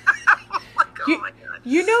 I'm like, oh my God.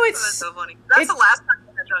 It's so funny. That's the last time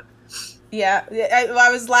I got drunk. Yeah, I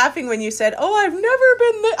was laughing when you said, "Oh, I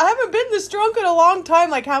haven't been this drunk in a long time."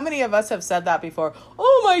 Like, how many of us have said that before?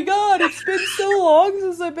 Oh my God, it's been so long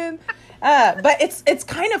since I've been. But it's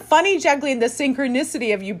kind of funny, Jacqueline, the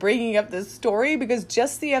synchronicity of you bringing up this story, because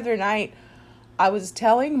just the other night, I was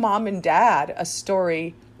telling Mom and Dad a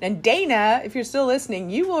story, and Dana, if you're still listening,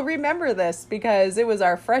 you will remember this because it was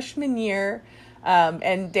our freshman year.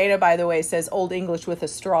 And Dana, by the way, says Old English with a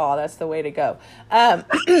straw. That's the way to go. You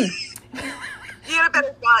had a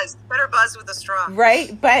better buzz with a straw.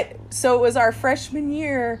 Right? But so it was our freshman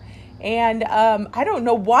year, and I don't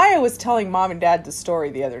know why I was telling Mom and Dad the story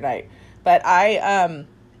the other night, but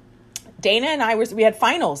Dana and I we had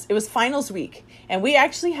finals. It was finals week, and we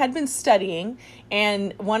actually had been studying,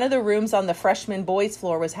 and one of the rooms on the freshman boys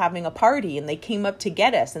floor was having a party, and they came up to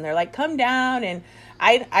get us, and they're like, "Come down." And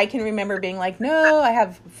I can remember being like, "No, I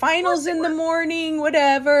have finals in the morning,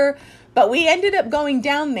 whatever." But we ended up going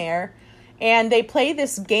down there, and they play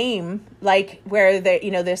this game, like, where they,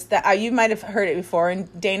 you might have heard it before,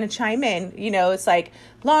 and Dana, chime in. It's like,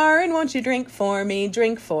 "Lauren, won't you drink for me?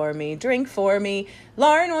 Drink for me, drink for me.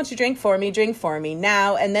 Lauren, won't you drink for me? Drink for me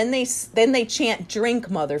now." And then they chant, "Drink,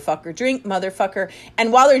 motherfucker, drink, motherfucker."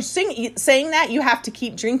 And while they're saying that, you have to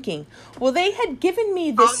keep drinking. Well, they had given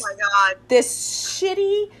me this, oh my God, this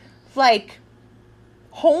shitty, like,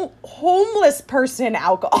 homeless person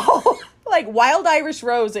alcohol, like Wild Irish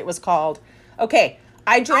Rose, it was called. Okay,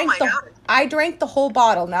 I drank the whole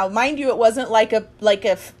bottle. Now, mind you, it wasn't like a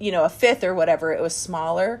fifth or whatever. It was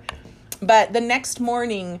smaller. But the next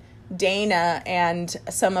morning, Dana and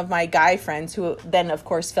some of my guy friends, who then of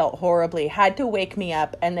course felt horribly, had to wake me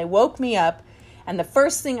up, and they woke me up. And the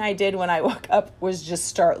first thing I did when I woke up was just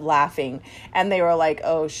start laughing. And they were like,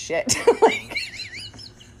 "Oh shit."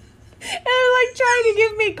 And they're like trying to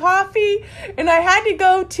give me coffee, and I had to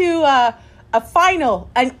go to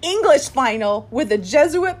an English final with a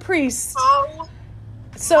Jesuit priest. Oh,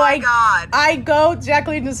 so God. I go,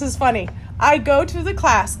 Jacqueline, this is funny. I go to the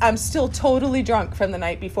class. I'm still totally drunk from the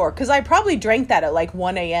night before, because I probably drank that at like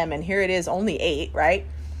 1 a.m. and here it is only 8, right?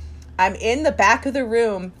 I'm in the back of the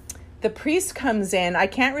room. The priest comes in. I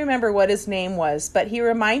can't remember what his name was, but he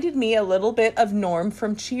reminded me a little bit of Norm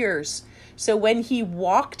from Cheers. So when he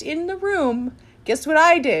walked in the room, guess what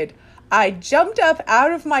I did? I jumped up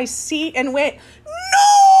out of my seat and went,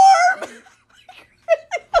 "Norm!"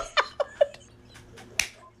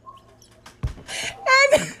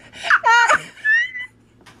 and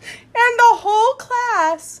the whole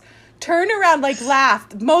class turned around, like,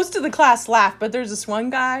 laughed. Most of the class laughed, but there's this one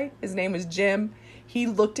guy, his name is Jim. He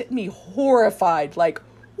looked at me horrified, like,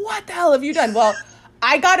 "What the hell have you done?" Well,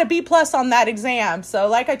 I got a B+ on that exam. So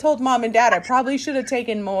like I told Mom and Dad, I probably should have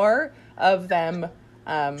taken more of them.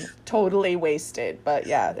 Totally wasted. But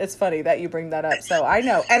yeah, it's funny that you bring that up. So I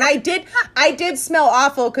know. And I did smell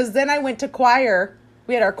awful, because then I went to choir.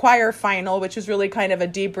 We had our choir final, which was really kind of a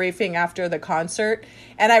debriefing after the concert.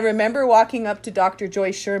 And I remember walking up to Dr.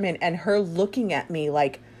 Joyce Sherman and her looking at me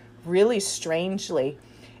like really strangely.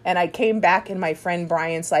 And I came back, and my friend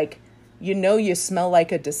Brian's like, "You smell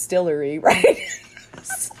like a distillery, right?"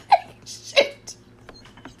 Shit.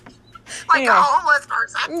 Like a homeless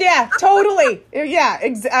person. Yeah, totally. Yeah,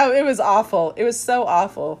 it was awful. It was so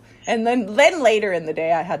awful. And then later in the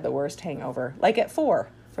day, I had the worst hangover, like at 4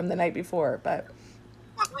 from the night before. But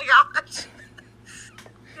oh my gosh.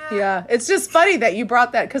 Yeah, it's just funny that you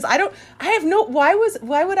brought that, because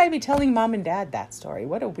why would I be telling Mom and Dad that story?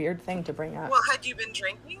 What a weird thing to bring up. Well, had you been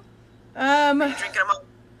drinking? Were you drinking them all?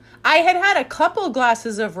 I had a couple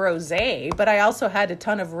glasses of rosé, but I also had a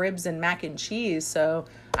ton of ribs and mac and cheese. So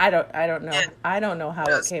I don't know. Yeah. I don't know how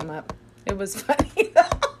it came up. It was funny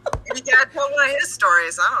though. Your dad told one of his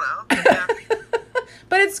stories. I don't know. Yeah.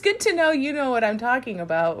 But it's good to know you know what I'm talking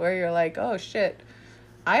about, where you're like, "Oh shit,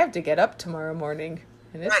 I have to get up tomorrow morning."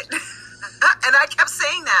 And right. And I kept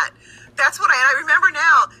saying that. That's what I remember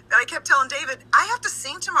now, that I kept telling David, "I have to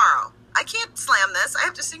sing tomorrow. I can't slam this. I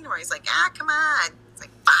have to sing tomorrow." He's like, "Come on." It's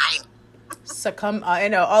like, "Fine." Succumb. I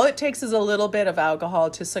know. All it takes is a little bit of alcohol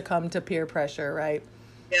to succumb to peer pressure, right?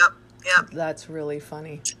 Yep. That's really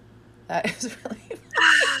funny. That is really funny.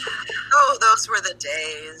 Oh, those were the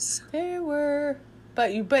days. They were.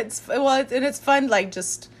 It's fun, like,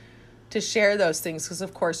 just to share those things, because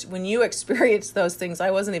of course when you experience those things,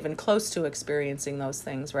 I wasn't even close to experiencing those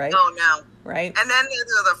things, right? Oh no. Right. And then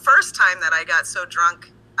the first time that I got so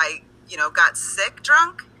drunk, I got sick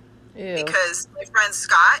drunk. Ew. Because my friend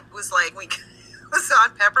Scott was like, we was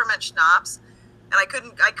on peppermint schnapps, and I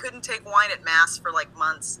couldn't take wine at mass for like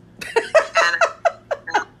months. And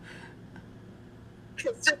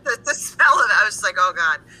it's just the smell of it, I was just like, oh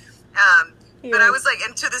God. But I was like,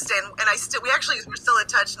 and to this day, and we're still in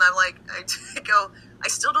touch, and I'm like, I go, I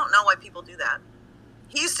still don't know why people do that.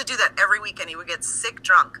 He used to do that every weekend. He would get sick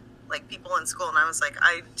drunk, like people in school, and I was like,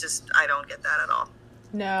 I don't get that at all.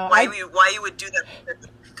 No. Why you would do that?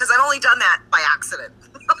 Because I've only done that by accident.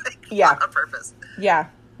 Not on purpose. Yeah.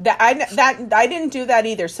 I didn't do that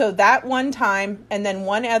either. So that one time, and then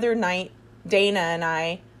one other night, Dana and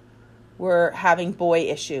I were having boy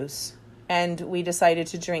issues, and we decided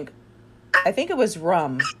to drink, I think it was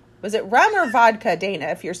rum. Was it rum or vodka, Dana,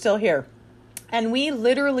 if you're still here? And we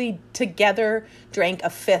literally together drank a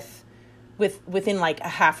fifth within like a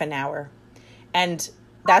half an hour. And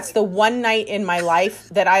that's the one night in my life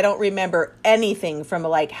that I don't remember anything from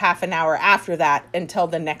like half an hour after that until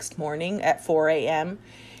the next morning at 4 a.m.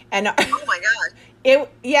 And oh my God.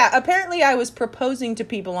 Apparently I was proposing to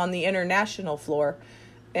people on the international floor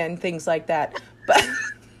and things like that. But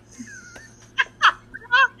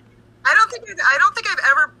I don't think I've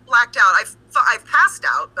ever blacked out. I've passed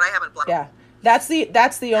out, but I haven't blacked out. Yeah.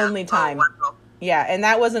 That's the only time. Oh, wow. Yeah, and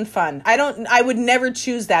that wasn't fun. I would never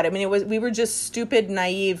choose that. I mean, we were just stupid,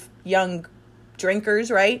 naive, young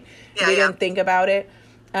drinkers, right? Yeah, we didn't think about it.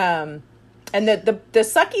 And the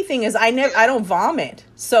sucky thing is I don't vomit.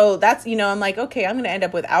 So that's, I'm like, okay, I'm going to end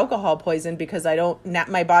up with alcohol poison because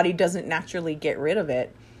my body doesn't naturally get rid of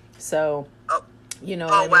it. So, you know.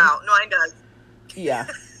 Oh, wow. No, I does. Yeah.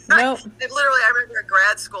 No. I remember at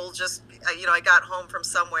grad school, I got home from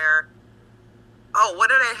somewhere. Oh, what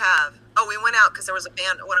did I have? Oh, we went out because there was a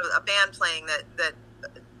band playing that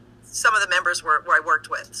some of the members were where I worked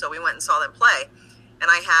with. So we went and saw them play.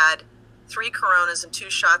 And I had 3 Coronas and 2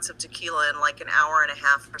 shots of tequila in like an hour and a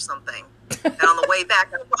half or something. And on the way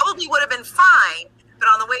back, I probably would have been fine. But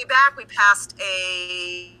on the way back, we passed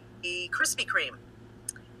a Krispy Kreme.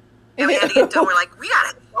 And we had to get we're like, we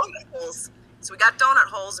got donut holes. So we got donut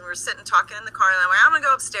holes, and we were sitting talking in the car. And I'm like, I'm going to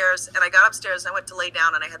go upstairs. And I got upstairs, and I went to lay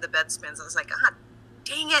down, and I had the bed spins. I was like, God,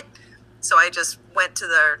 dang it. So I just went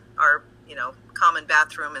to our common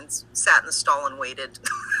bathroom and sat in the stall and waited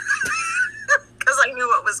because I knew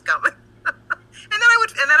what was coming. and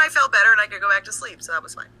then I felt better and I could go back to sleep. So that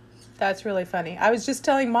was fine. That's really funny. I was just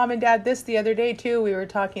telling Mom and Dad this the other day too. We were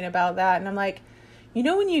talking about that, and I'm like,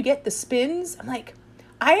 when you get the spins, I'm like,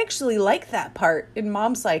 I actually like that part. And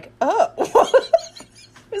Mom's like, oh.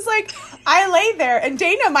 It's like, I lay there, and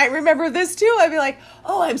Dana might remember this too. I'd be like,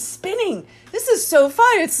 oh, I'm spinning. This is so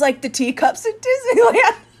fun. It's like the teacups at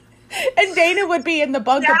Disneyland. And Dana would be in the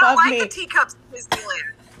bunk above me. I don't like the teacups at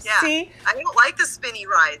Disneyland. Yeah. See? I don't like the spinny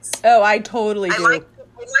rides. Oh, I totally do. I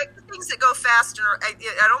like the things that go faster. I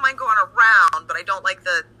don't mind going around, but I don't like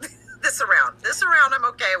this around. This around I'm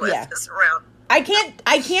okay with. Yeah. This around. I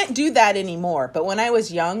can't do that anymore. But when I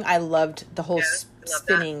was young, I loved the whole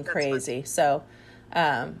spinning crazy. Fun. So,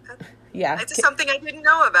 yeah. It's just something I didn't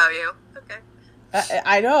know about you. Okay.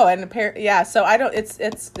 I know, and so I don't.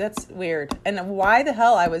 That's weird. And why the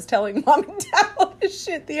hell I was telling Mom and Dad all this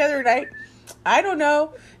shit the other night, I don't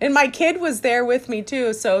know. And my kid was there with me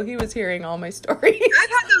too, so he was hearing all my stories. I've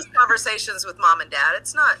had those conversations with Mom and Dad.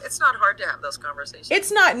 It's not hard to have those conversations.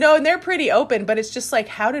 It's not. No, and they're pretty open. But it's just like,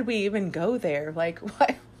 how did we even go there? Like,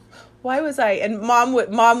 why was I? And Mom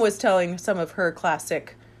was telling some of her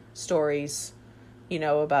classic stories.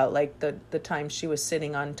 About like the time she was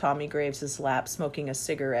sitting on Tommy Graves's lap smoking a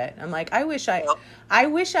cigarette. I'm like, I wish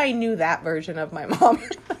I knew that version of my mom.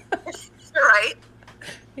 Right?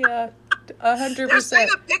 Yeah, 100%. There's like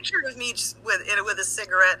a picture of me just with a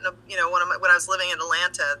cigarette, and when I was living in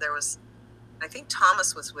Atlanta, there was, I think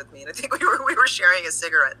Thomas was with me, and I think we were sharing a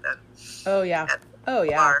cigarette then. Oh yeah. Oh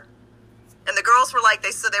yeah. Bar. And the girls were like, they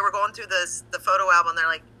were going through the photo album. They're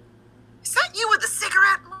like, "Is that you with a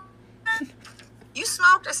cigarette?" You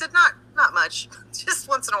smoked? I said, not much. Just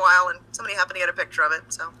once in a while, and somebody happened to get a picture of it.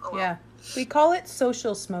 So, oh well. Yeah. We call it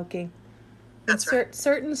social smoking. That's right.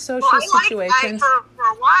 Certain social situations. For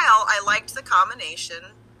a while, I liked the combination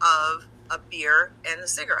of a beer and a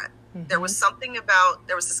cigarette. Mm-hmm. There was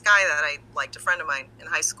this guy that I liked, a friend of mine in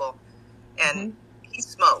high school, and he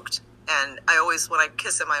smoked. And when I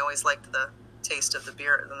kiss him, I always liked the taste of the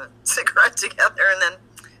beer and the cigarette together. And then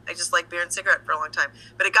I just liked beer and cigarette for a long time.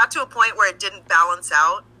 But it got to a point where it didn't balance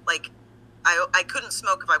out. Like, I couldn't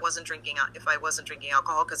smoke if I wasn't drinking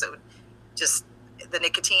alcohol, because it would just, the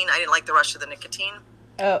nicotine, I didn't like the rush of the nicotine.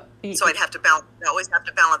 Oh, so I'd always have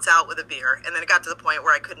to balance out with a beer. And then it got to the point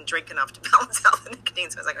where I couldn't drink enough to balance out the nicotine.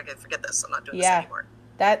 So I was like, okay, forget this. I'm not doing this anymore.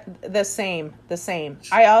 The same.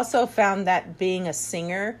 I also found that being a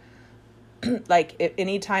singer, like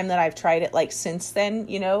any time that I've tried it, like since then,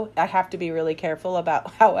 I have to be really careful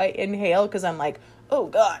about how I inhale, because I'm like, oh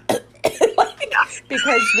God.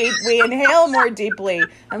 because we inhale more deeply.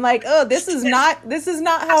 I'm like, oh, this is not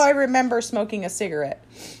how I remember smoking a cigarette.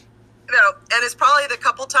 No, and it's probably the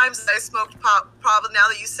couple times that I smoked pot, probably now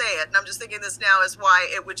that you say it, and I'm just thinking this now is why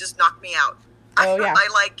it would just knock me out. Oh, yeah. I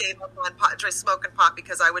like gave up on pot, smoking pot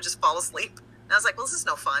because I would just fall asleep. And I was like, well, this is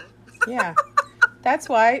no fun. Yeah. That's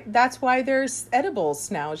why there's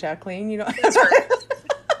edibles now, Jacqueline, you know. That's right.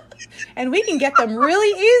 And we can get them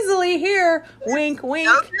really easily here. Wink, wink.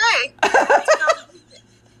 Okay.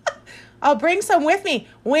 I'll bring some with me.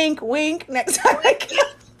 Wink, wink. Next time I can.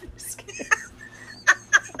 Just kidding.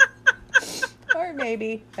 Or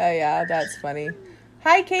maybe. Oh, yeah, that's funny.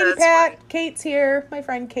 Hi, Katie That's Pat. funny. Kate's here. My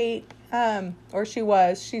friend Kate. Or she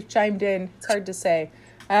was. She chimed in. It's hard to say.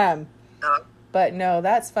 But no,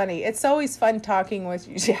 that's funny. It's always fun talking with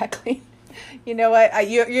you, Jacqueline. You know what?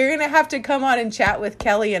 You're going to have to come on and chat with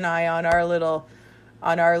Kelly and I on our little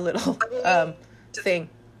thing.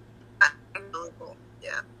 Really cool.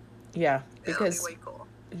 Yeah. Yeah, That'll because be way cool.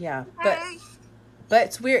 yeah, Hey. but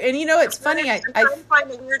it's weird. And you know, it's funny. I'm trying to find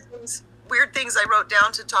the weird things I wrote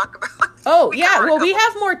down to talk about. Oh, yeah. Well, we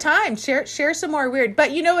have more time. Share some more weird.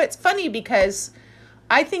 But you know, it's funny because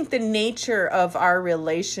I think the nature of our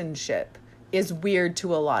relationship is weird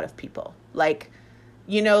to a lot of people. Like,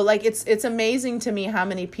 you know, like it's amazing to me how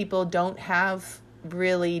many people don't have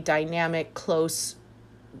really dynamic, close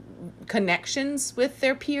connections with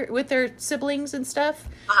their siblings and stuff.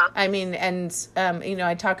 I mean, and you know,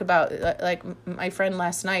 I talk about like my friend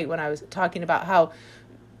last night when I was talking about how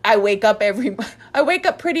I wake up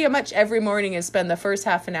pretty much every morning and spend the first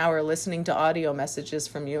half an hour listening to audio messages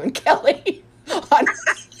from you and Kelly. Well,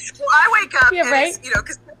 I wake up, Yeah, and right? it's, you know,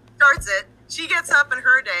 because starts it. She gets up in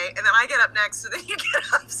her day, and then I get up next, and then you get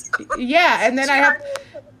up. So Yeah, and then I have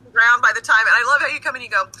ground by the time, and I love how you come and you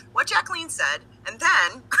go, what Jacqueline said, and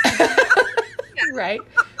then right.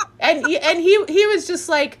 And he was just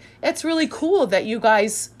like, it's really cool that you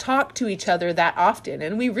guys talk to each other that often,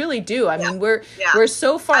 and we really do. I mean, we're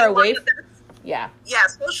so far away. Yeah. Yeah,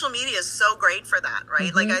 social media is so great for that,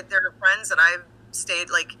 right? Mm-hmm. Like, there are friends that I've stayed,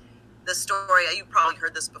 like, the story, you probably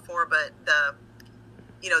heard this before, but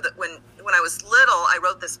you know, that when I was little, I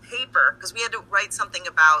wrote this paper because we had to write something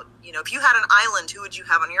about, you know, if you had an island, who would you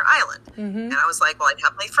have on your island? Mm-hmm. And I was like, well, I'd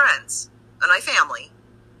have my friends and my family,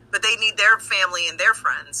 but they need their family and their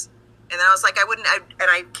friends. And then I was like, and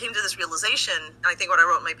I came to this realization, and I think what I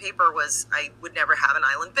wrote in my paper was I would never have an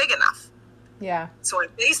island big enough. Yeah. So when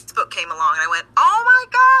Facebook came along, I went, oh my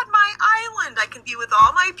God, my island. I can be with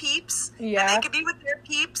all my peeps. Yeah. And they can be with their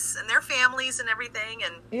peeps and their families and everything.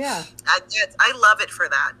 And Yeah. I love it for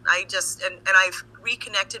that. I just, and I've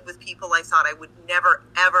reconnected with people I thought I would never,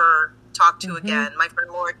 ever talk to again. My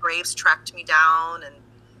friend Laura Graves tracked me down, and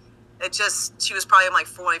she was probably my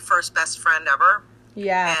first best friend ever.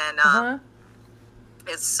 Yeah. And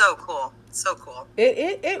it's so cool. So cool.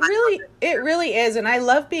 It really is, and I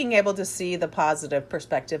love being able to see the positive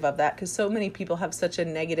perspective of that because so many people have such a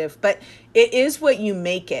negative. But it is what you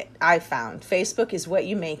make it. I found Facebook is what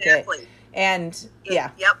you make it, and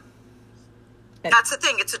yeah. Yep. That's the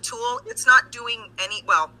thing. It's a tool. It's not doing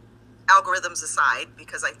algorithms aside,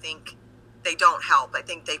 because I think they don't help. I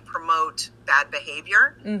think they promote bad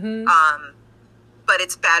behavior. Mm-hmm. But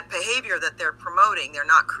it's bad behavior that they're promoting. They're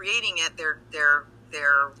not creating it. They're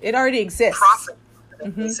it already exists. Profit,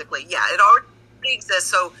 basically. Yeah, it already exists.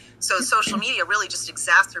 So social media really just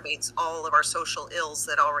exacerbates all of our social ills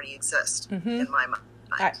that already exist in my mind.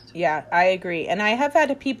 I agree. And I have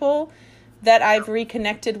had people that I've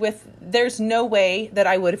reconnected with. There's no way that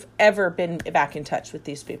I would have ever been back in touch with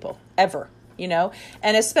these people, ever. You know,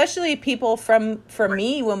 and especially people from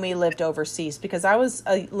me when we lived overseas, because I was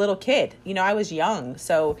a little kid, you know, I was young.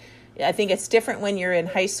 So I think it's different when you're in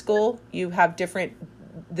high school. You have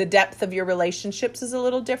the depth of your relationships is a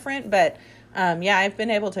little different. But I've been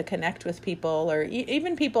able to connect with people, or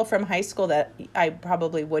even people from high school that I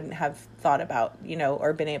probably wouldn't have thought about, you know,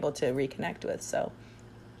 or been able to reconnect with. So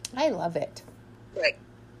I love it. Right.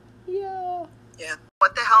 Yeah. Yeah.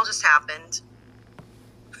 What the hell just happened?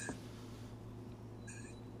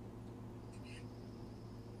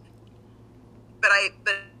 But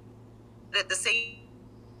at the same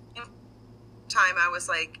time, I was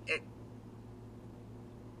like, it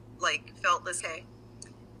felt this way.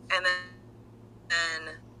 And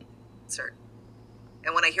then,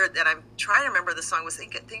 and when I heard that, I'm trying to remember the song. I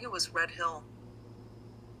think it was Red Hill.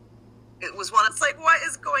 It was one. It's like, what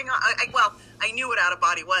is going on? I knew what Out of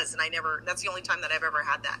Body was, and that's the only time that I've ever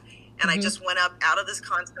had that. And I just went up out of this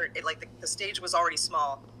concert. The stage was already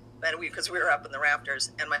small, because we were up in the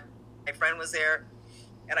rafters, and my friend was there,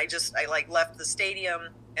 and I left the stadium,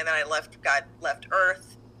 and then I left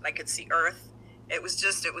Earth, and I could see Earth, It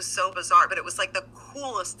was so bizarre, but it was like the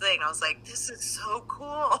coolest thing. I was like, this is so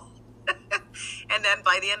cool. And then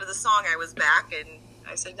by the end of the song, I was back, and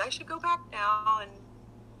I said, I should go back now. And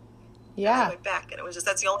I went back, and it was just,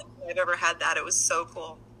 that's the only time I've ever had that. It was so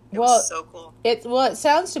cool. It was so cool. It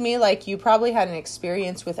sounds to me like you probably had an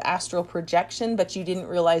experience with astral projection, but you didn't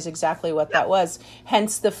realize exactly what that was.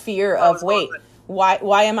 Hence the fear of,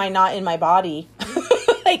 why am I not in my body?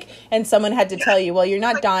 And someone had to tell you, well, you're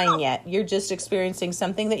not dying yet. You're just experiencing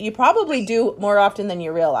something that you probably do more often than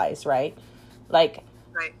you realize, right? Right.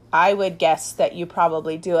 I would guess that you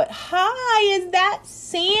probably do it. Hi, is that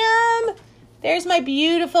Sam? There's my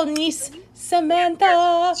beautiful niece,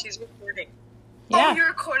 Samantha. She's recording. Yeah. Oh, you're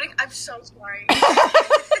recording? I'm so sorry.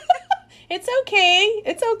 It's okay.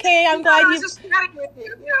 I'm glad you... I was just chatting with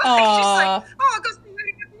you. She's like, I'll go see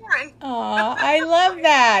Lauren. Aw, I love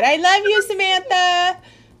that. I love you, Samantha.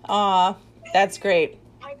 Aw, that's great.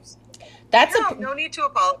 No need to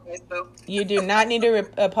apologize, though. You do not need to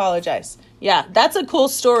apologize. Yeah, that's a cool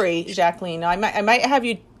story, Jacqueline. I might have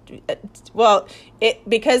you. Well,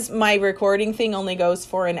 because my recording thing only goes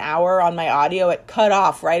for an hour on my audio, it cut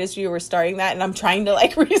off right as you were starting that, and I'm trying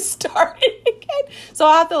to restart it again. So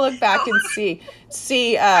I'll have to look back and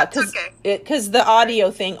see, because the audio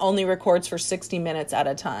thing only records for 60 minutes at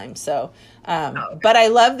a time. So, but I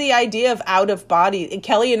love the idea of out of body. And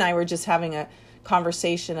Kelly and I were just having a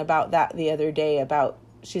conversation about that the other day.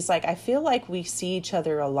 She's like, I feel like we see each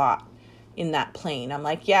other a lot in that plane. I'm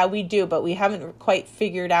like, yeah, we do, but we haven't quite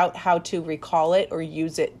figured out how to recall it or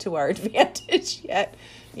use it to our advantage yet.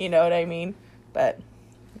 You know what I mean? But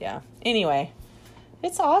yeah. Anyway,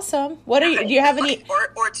 it's awesome. Do you have any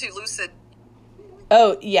or too lucid?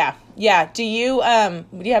 Oh, yeah. Yeah. Do you have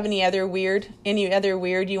any other weird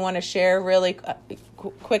you want to share really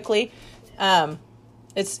quickly?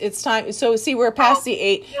 It's time. So see, we're past the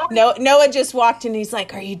 8. Noah just walked in. He's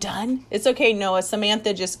like, "Are you done?" It's okay, Noah.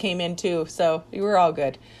 Samantha just came in too, so we were all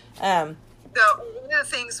good. One of the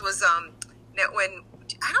things was when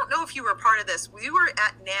I don't know if you were part of this. We were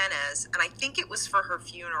at Nana's, and I think it was for her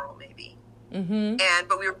funeral, maybe. Mm-hmm.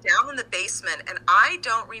 But we were down in the basement, and I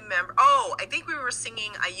don't remember. Oh, I think we were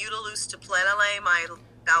singing "Aiuta-luz to plenale my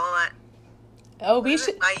balala." Oh, we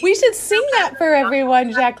should sing that for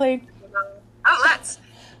everyone, Jacqueline. Oh, let's.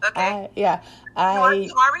 Okay. Yeah. You want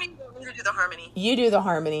the harmony? Or me to do the harmony? You do the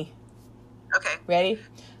harmony. Okay. Ready?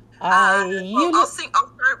 I'll sing. I'll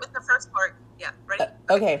start with the first part. Yeah. Ready?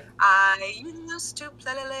 Okay. I used to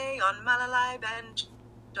play on Malalai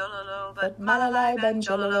Benjololo, but Malalai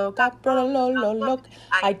Benjololo got look.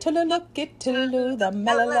 I look it to the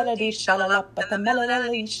melody shalalap, but the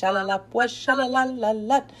melody shalalap was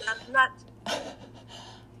shalalalat.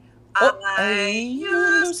 I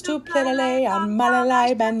used to play on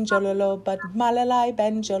Malalai Benjololo, but Malalai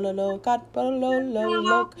Benjololo got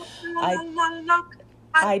look. I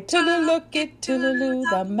look it to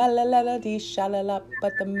the melody shalalap,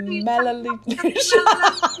 but the melody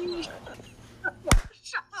shalalap.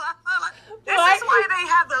 This is why they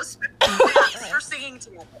have those for singing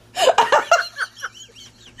together. I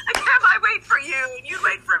wait for you, and you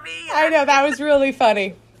wait for me. I know, that was really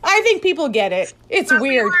funny. I think people get it. It's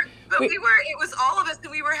weird. It was all of us, and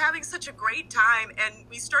we were having such a great time, and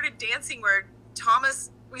we started dancing where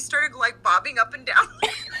we started bobbing up and down.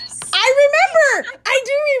 I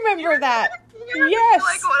do remember that.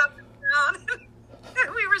 Yes. Going up and down.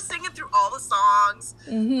 And we were singing through all the songs,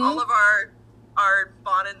 all of our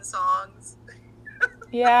Bonin songs.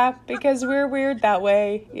 Yeah, because we're weird that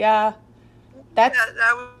way. Yeah. That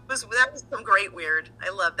was some great weird.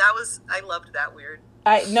 I loved that weird.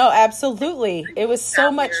 No, absolutely. It was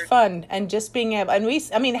so much fun, and just being able, and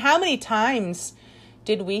how many times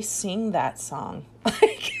did we sing that song?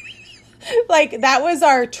 Like that was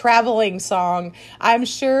our traveling song. I'm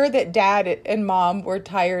sure that Dad and Mom were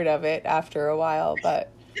tired of it after a while, but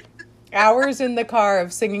hours in the car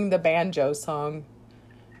of singing the banjo song.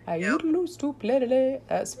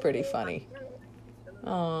 That's pretty funny.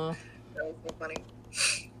 Aww. That was so funny.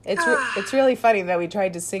 It's really funny that we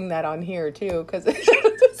tried to sing that on here too, because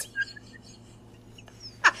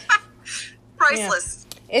priceless.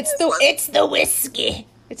 Yeah. It's the whiskey.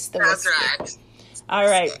 It's the That's whiskey. Right. All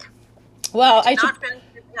right. Well, I not finished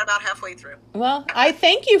about halfway through. Well, I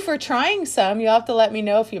thank you for trying some. You'll have to let me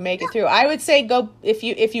know if you make it through. I would say go if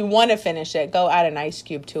you want to finish it. Go add an ice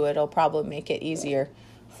cube to it. It'll probably make it easier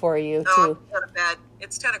for you too. to. Go to bed.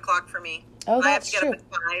 It's 10:00 for me. Oh, that's true. I have to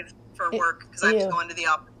get up at 5 for work because I have to go into the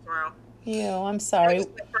office tomorrow. Ew, I'm sorry. It's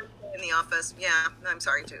my first day in the office. Yeah, I'm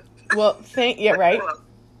sorry too. Well, right.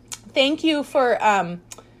 Thank you for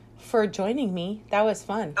joining me. That was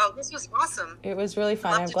fun. Oh, this was awesome. It was really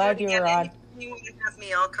fun. I'm glad you were on. you want to have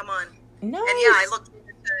me, I'll come on. Nice. And yeah, I look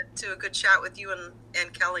forward to a good chat with you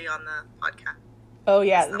and Kelly on the podcast. Oh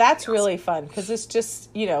yeah, that's really fun because it's just,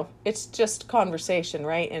 it's just conversation,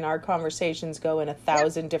 right? And our conversations go in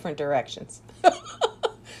 1,000 different directions.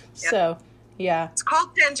 So, yeah. It's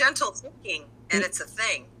called tangential thinking, and it's a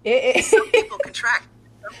thing. It Some people can track,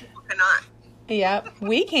 some people cannot. Yeah,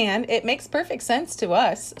 we can. It makes perfect sense to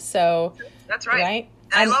us. So that's right. Right?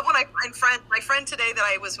 And I love when I find my friend today that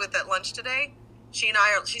I was with at lunch today. She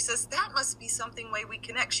says, that must be something way we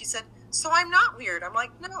connect. She said, so I'm not weird. I'm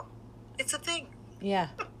like, no, it's a thing. Yeah.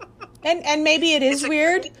 And maybe it is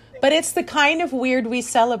weird, but it's the kind of weird we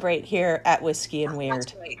celebrate here at Whiskey and Weird.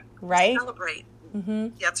 That's right. Right? We celebrate. Mm-hmm.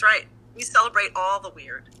 That's right. We celebrate all the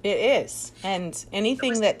weird. It is. And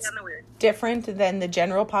anything that's different than the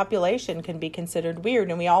general population can be considered weird.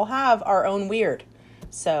 And we all have our own weird.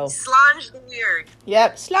 So slunge the weird.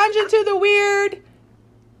 Yep. Slunge into the weird.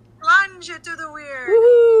 Plunge into the weird.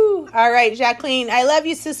 Woo! All right, Jacqueline. I love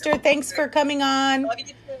you, sister. Thanks for coming on. Love you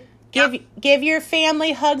too. Give your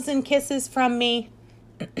family hugs and kisses from me.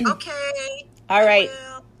 Okay. All right.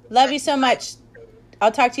 Love you so much.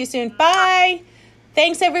 I'll talk to you soon. Bye.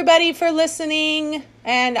 Thanks, everybody, for listening.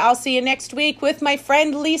 And I'll see you next week with my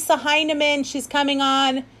friend Lisa Heineman. She's coming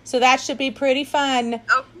on, so that should be pretty fun.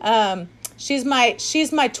 Okay. She's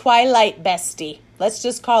my Twilight bestie. Let's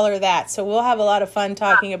just call her that. So we'll have a lot of fun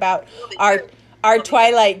talking about our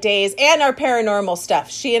Twilight days and our paranormal stuff.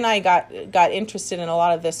 She and I got interested in a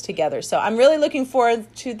lot of this together. So I'm really looking forward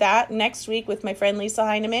to that next week with my friend Lisa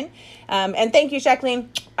Heineman. And thank you, Jacqueline.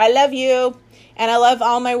 I love you. And I love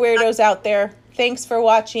all my weirdos out there. Thanks for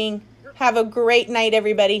watching. Have a great night,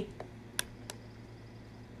 everybody.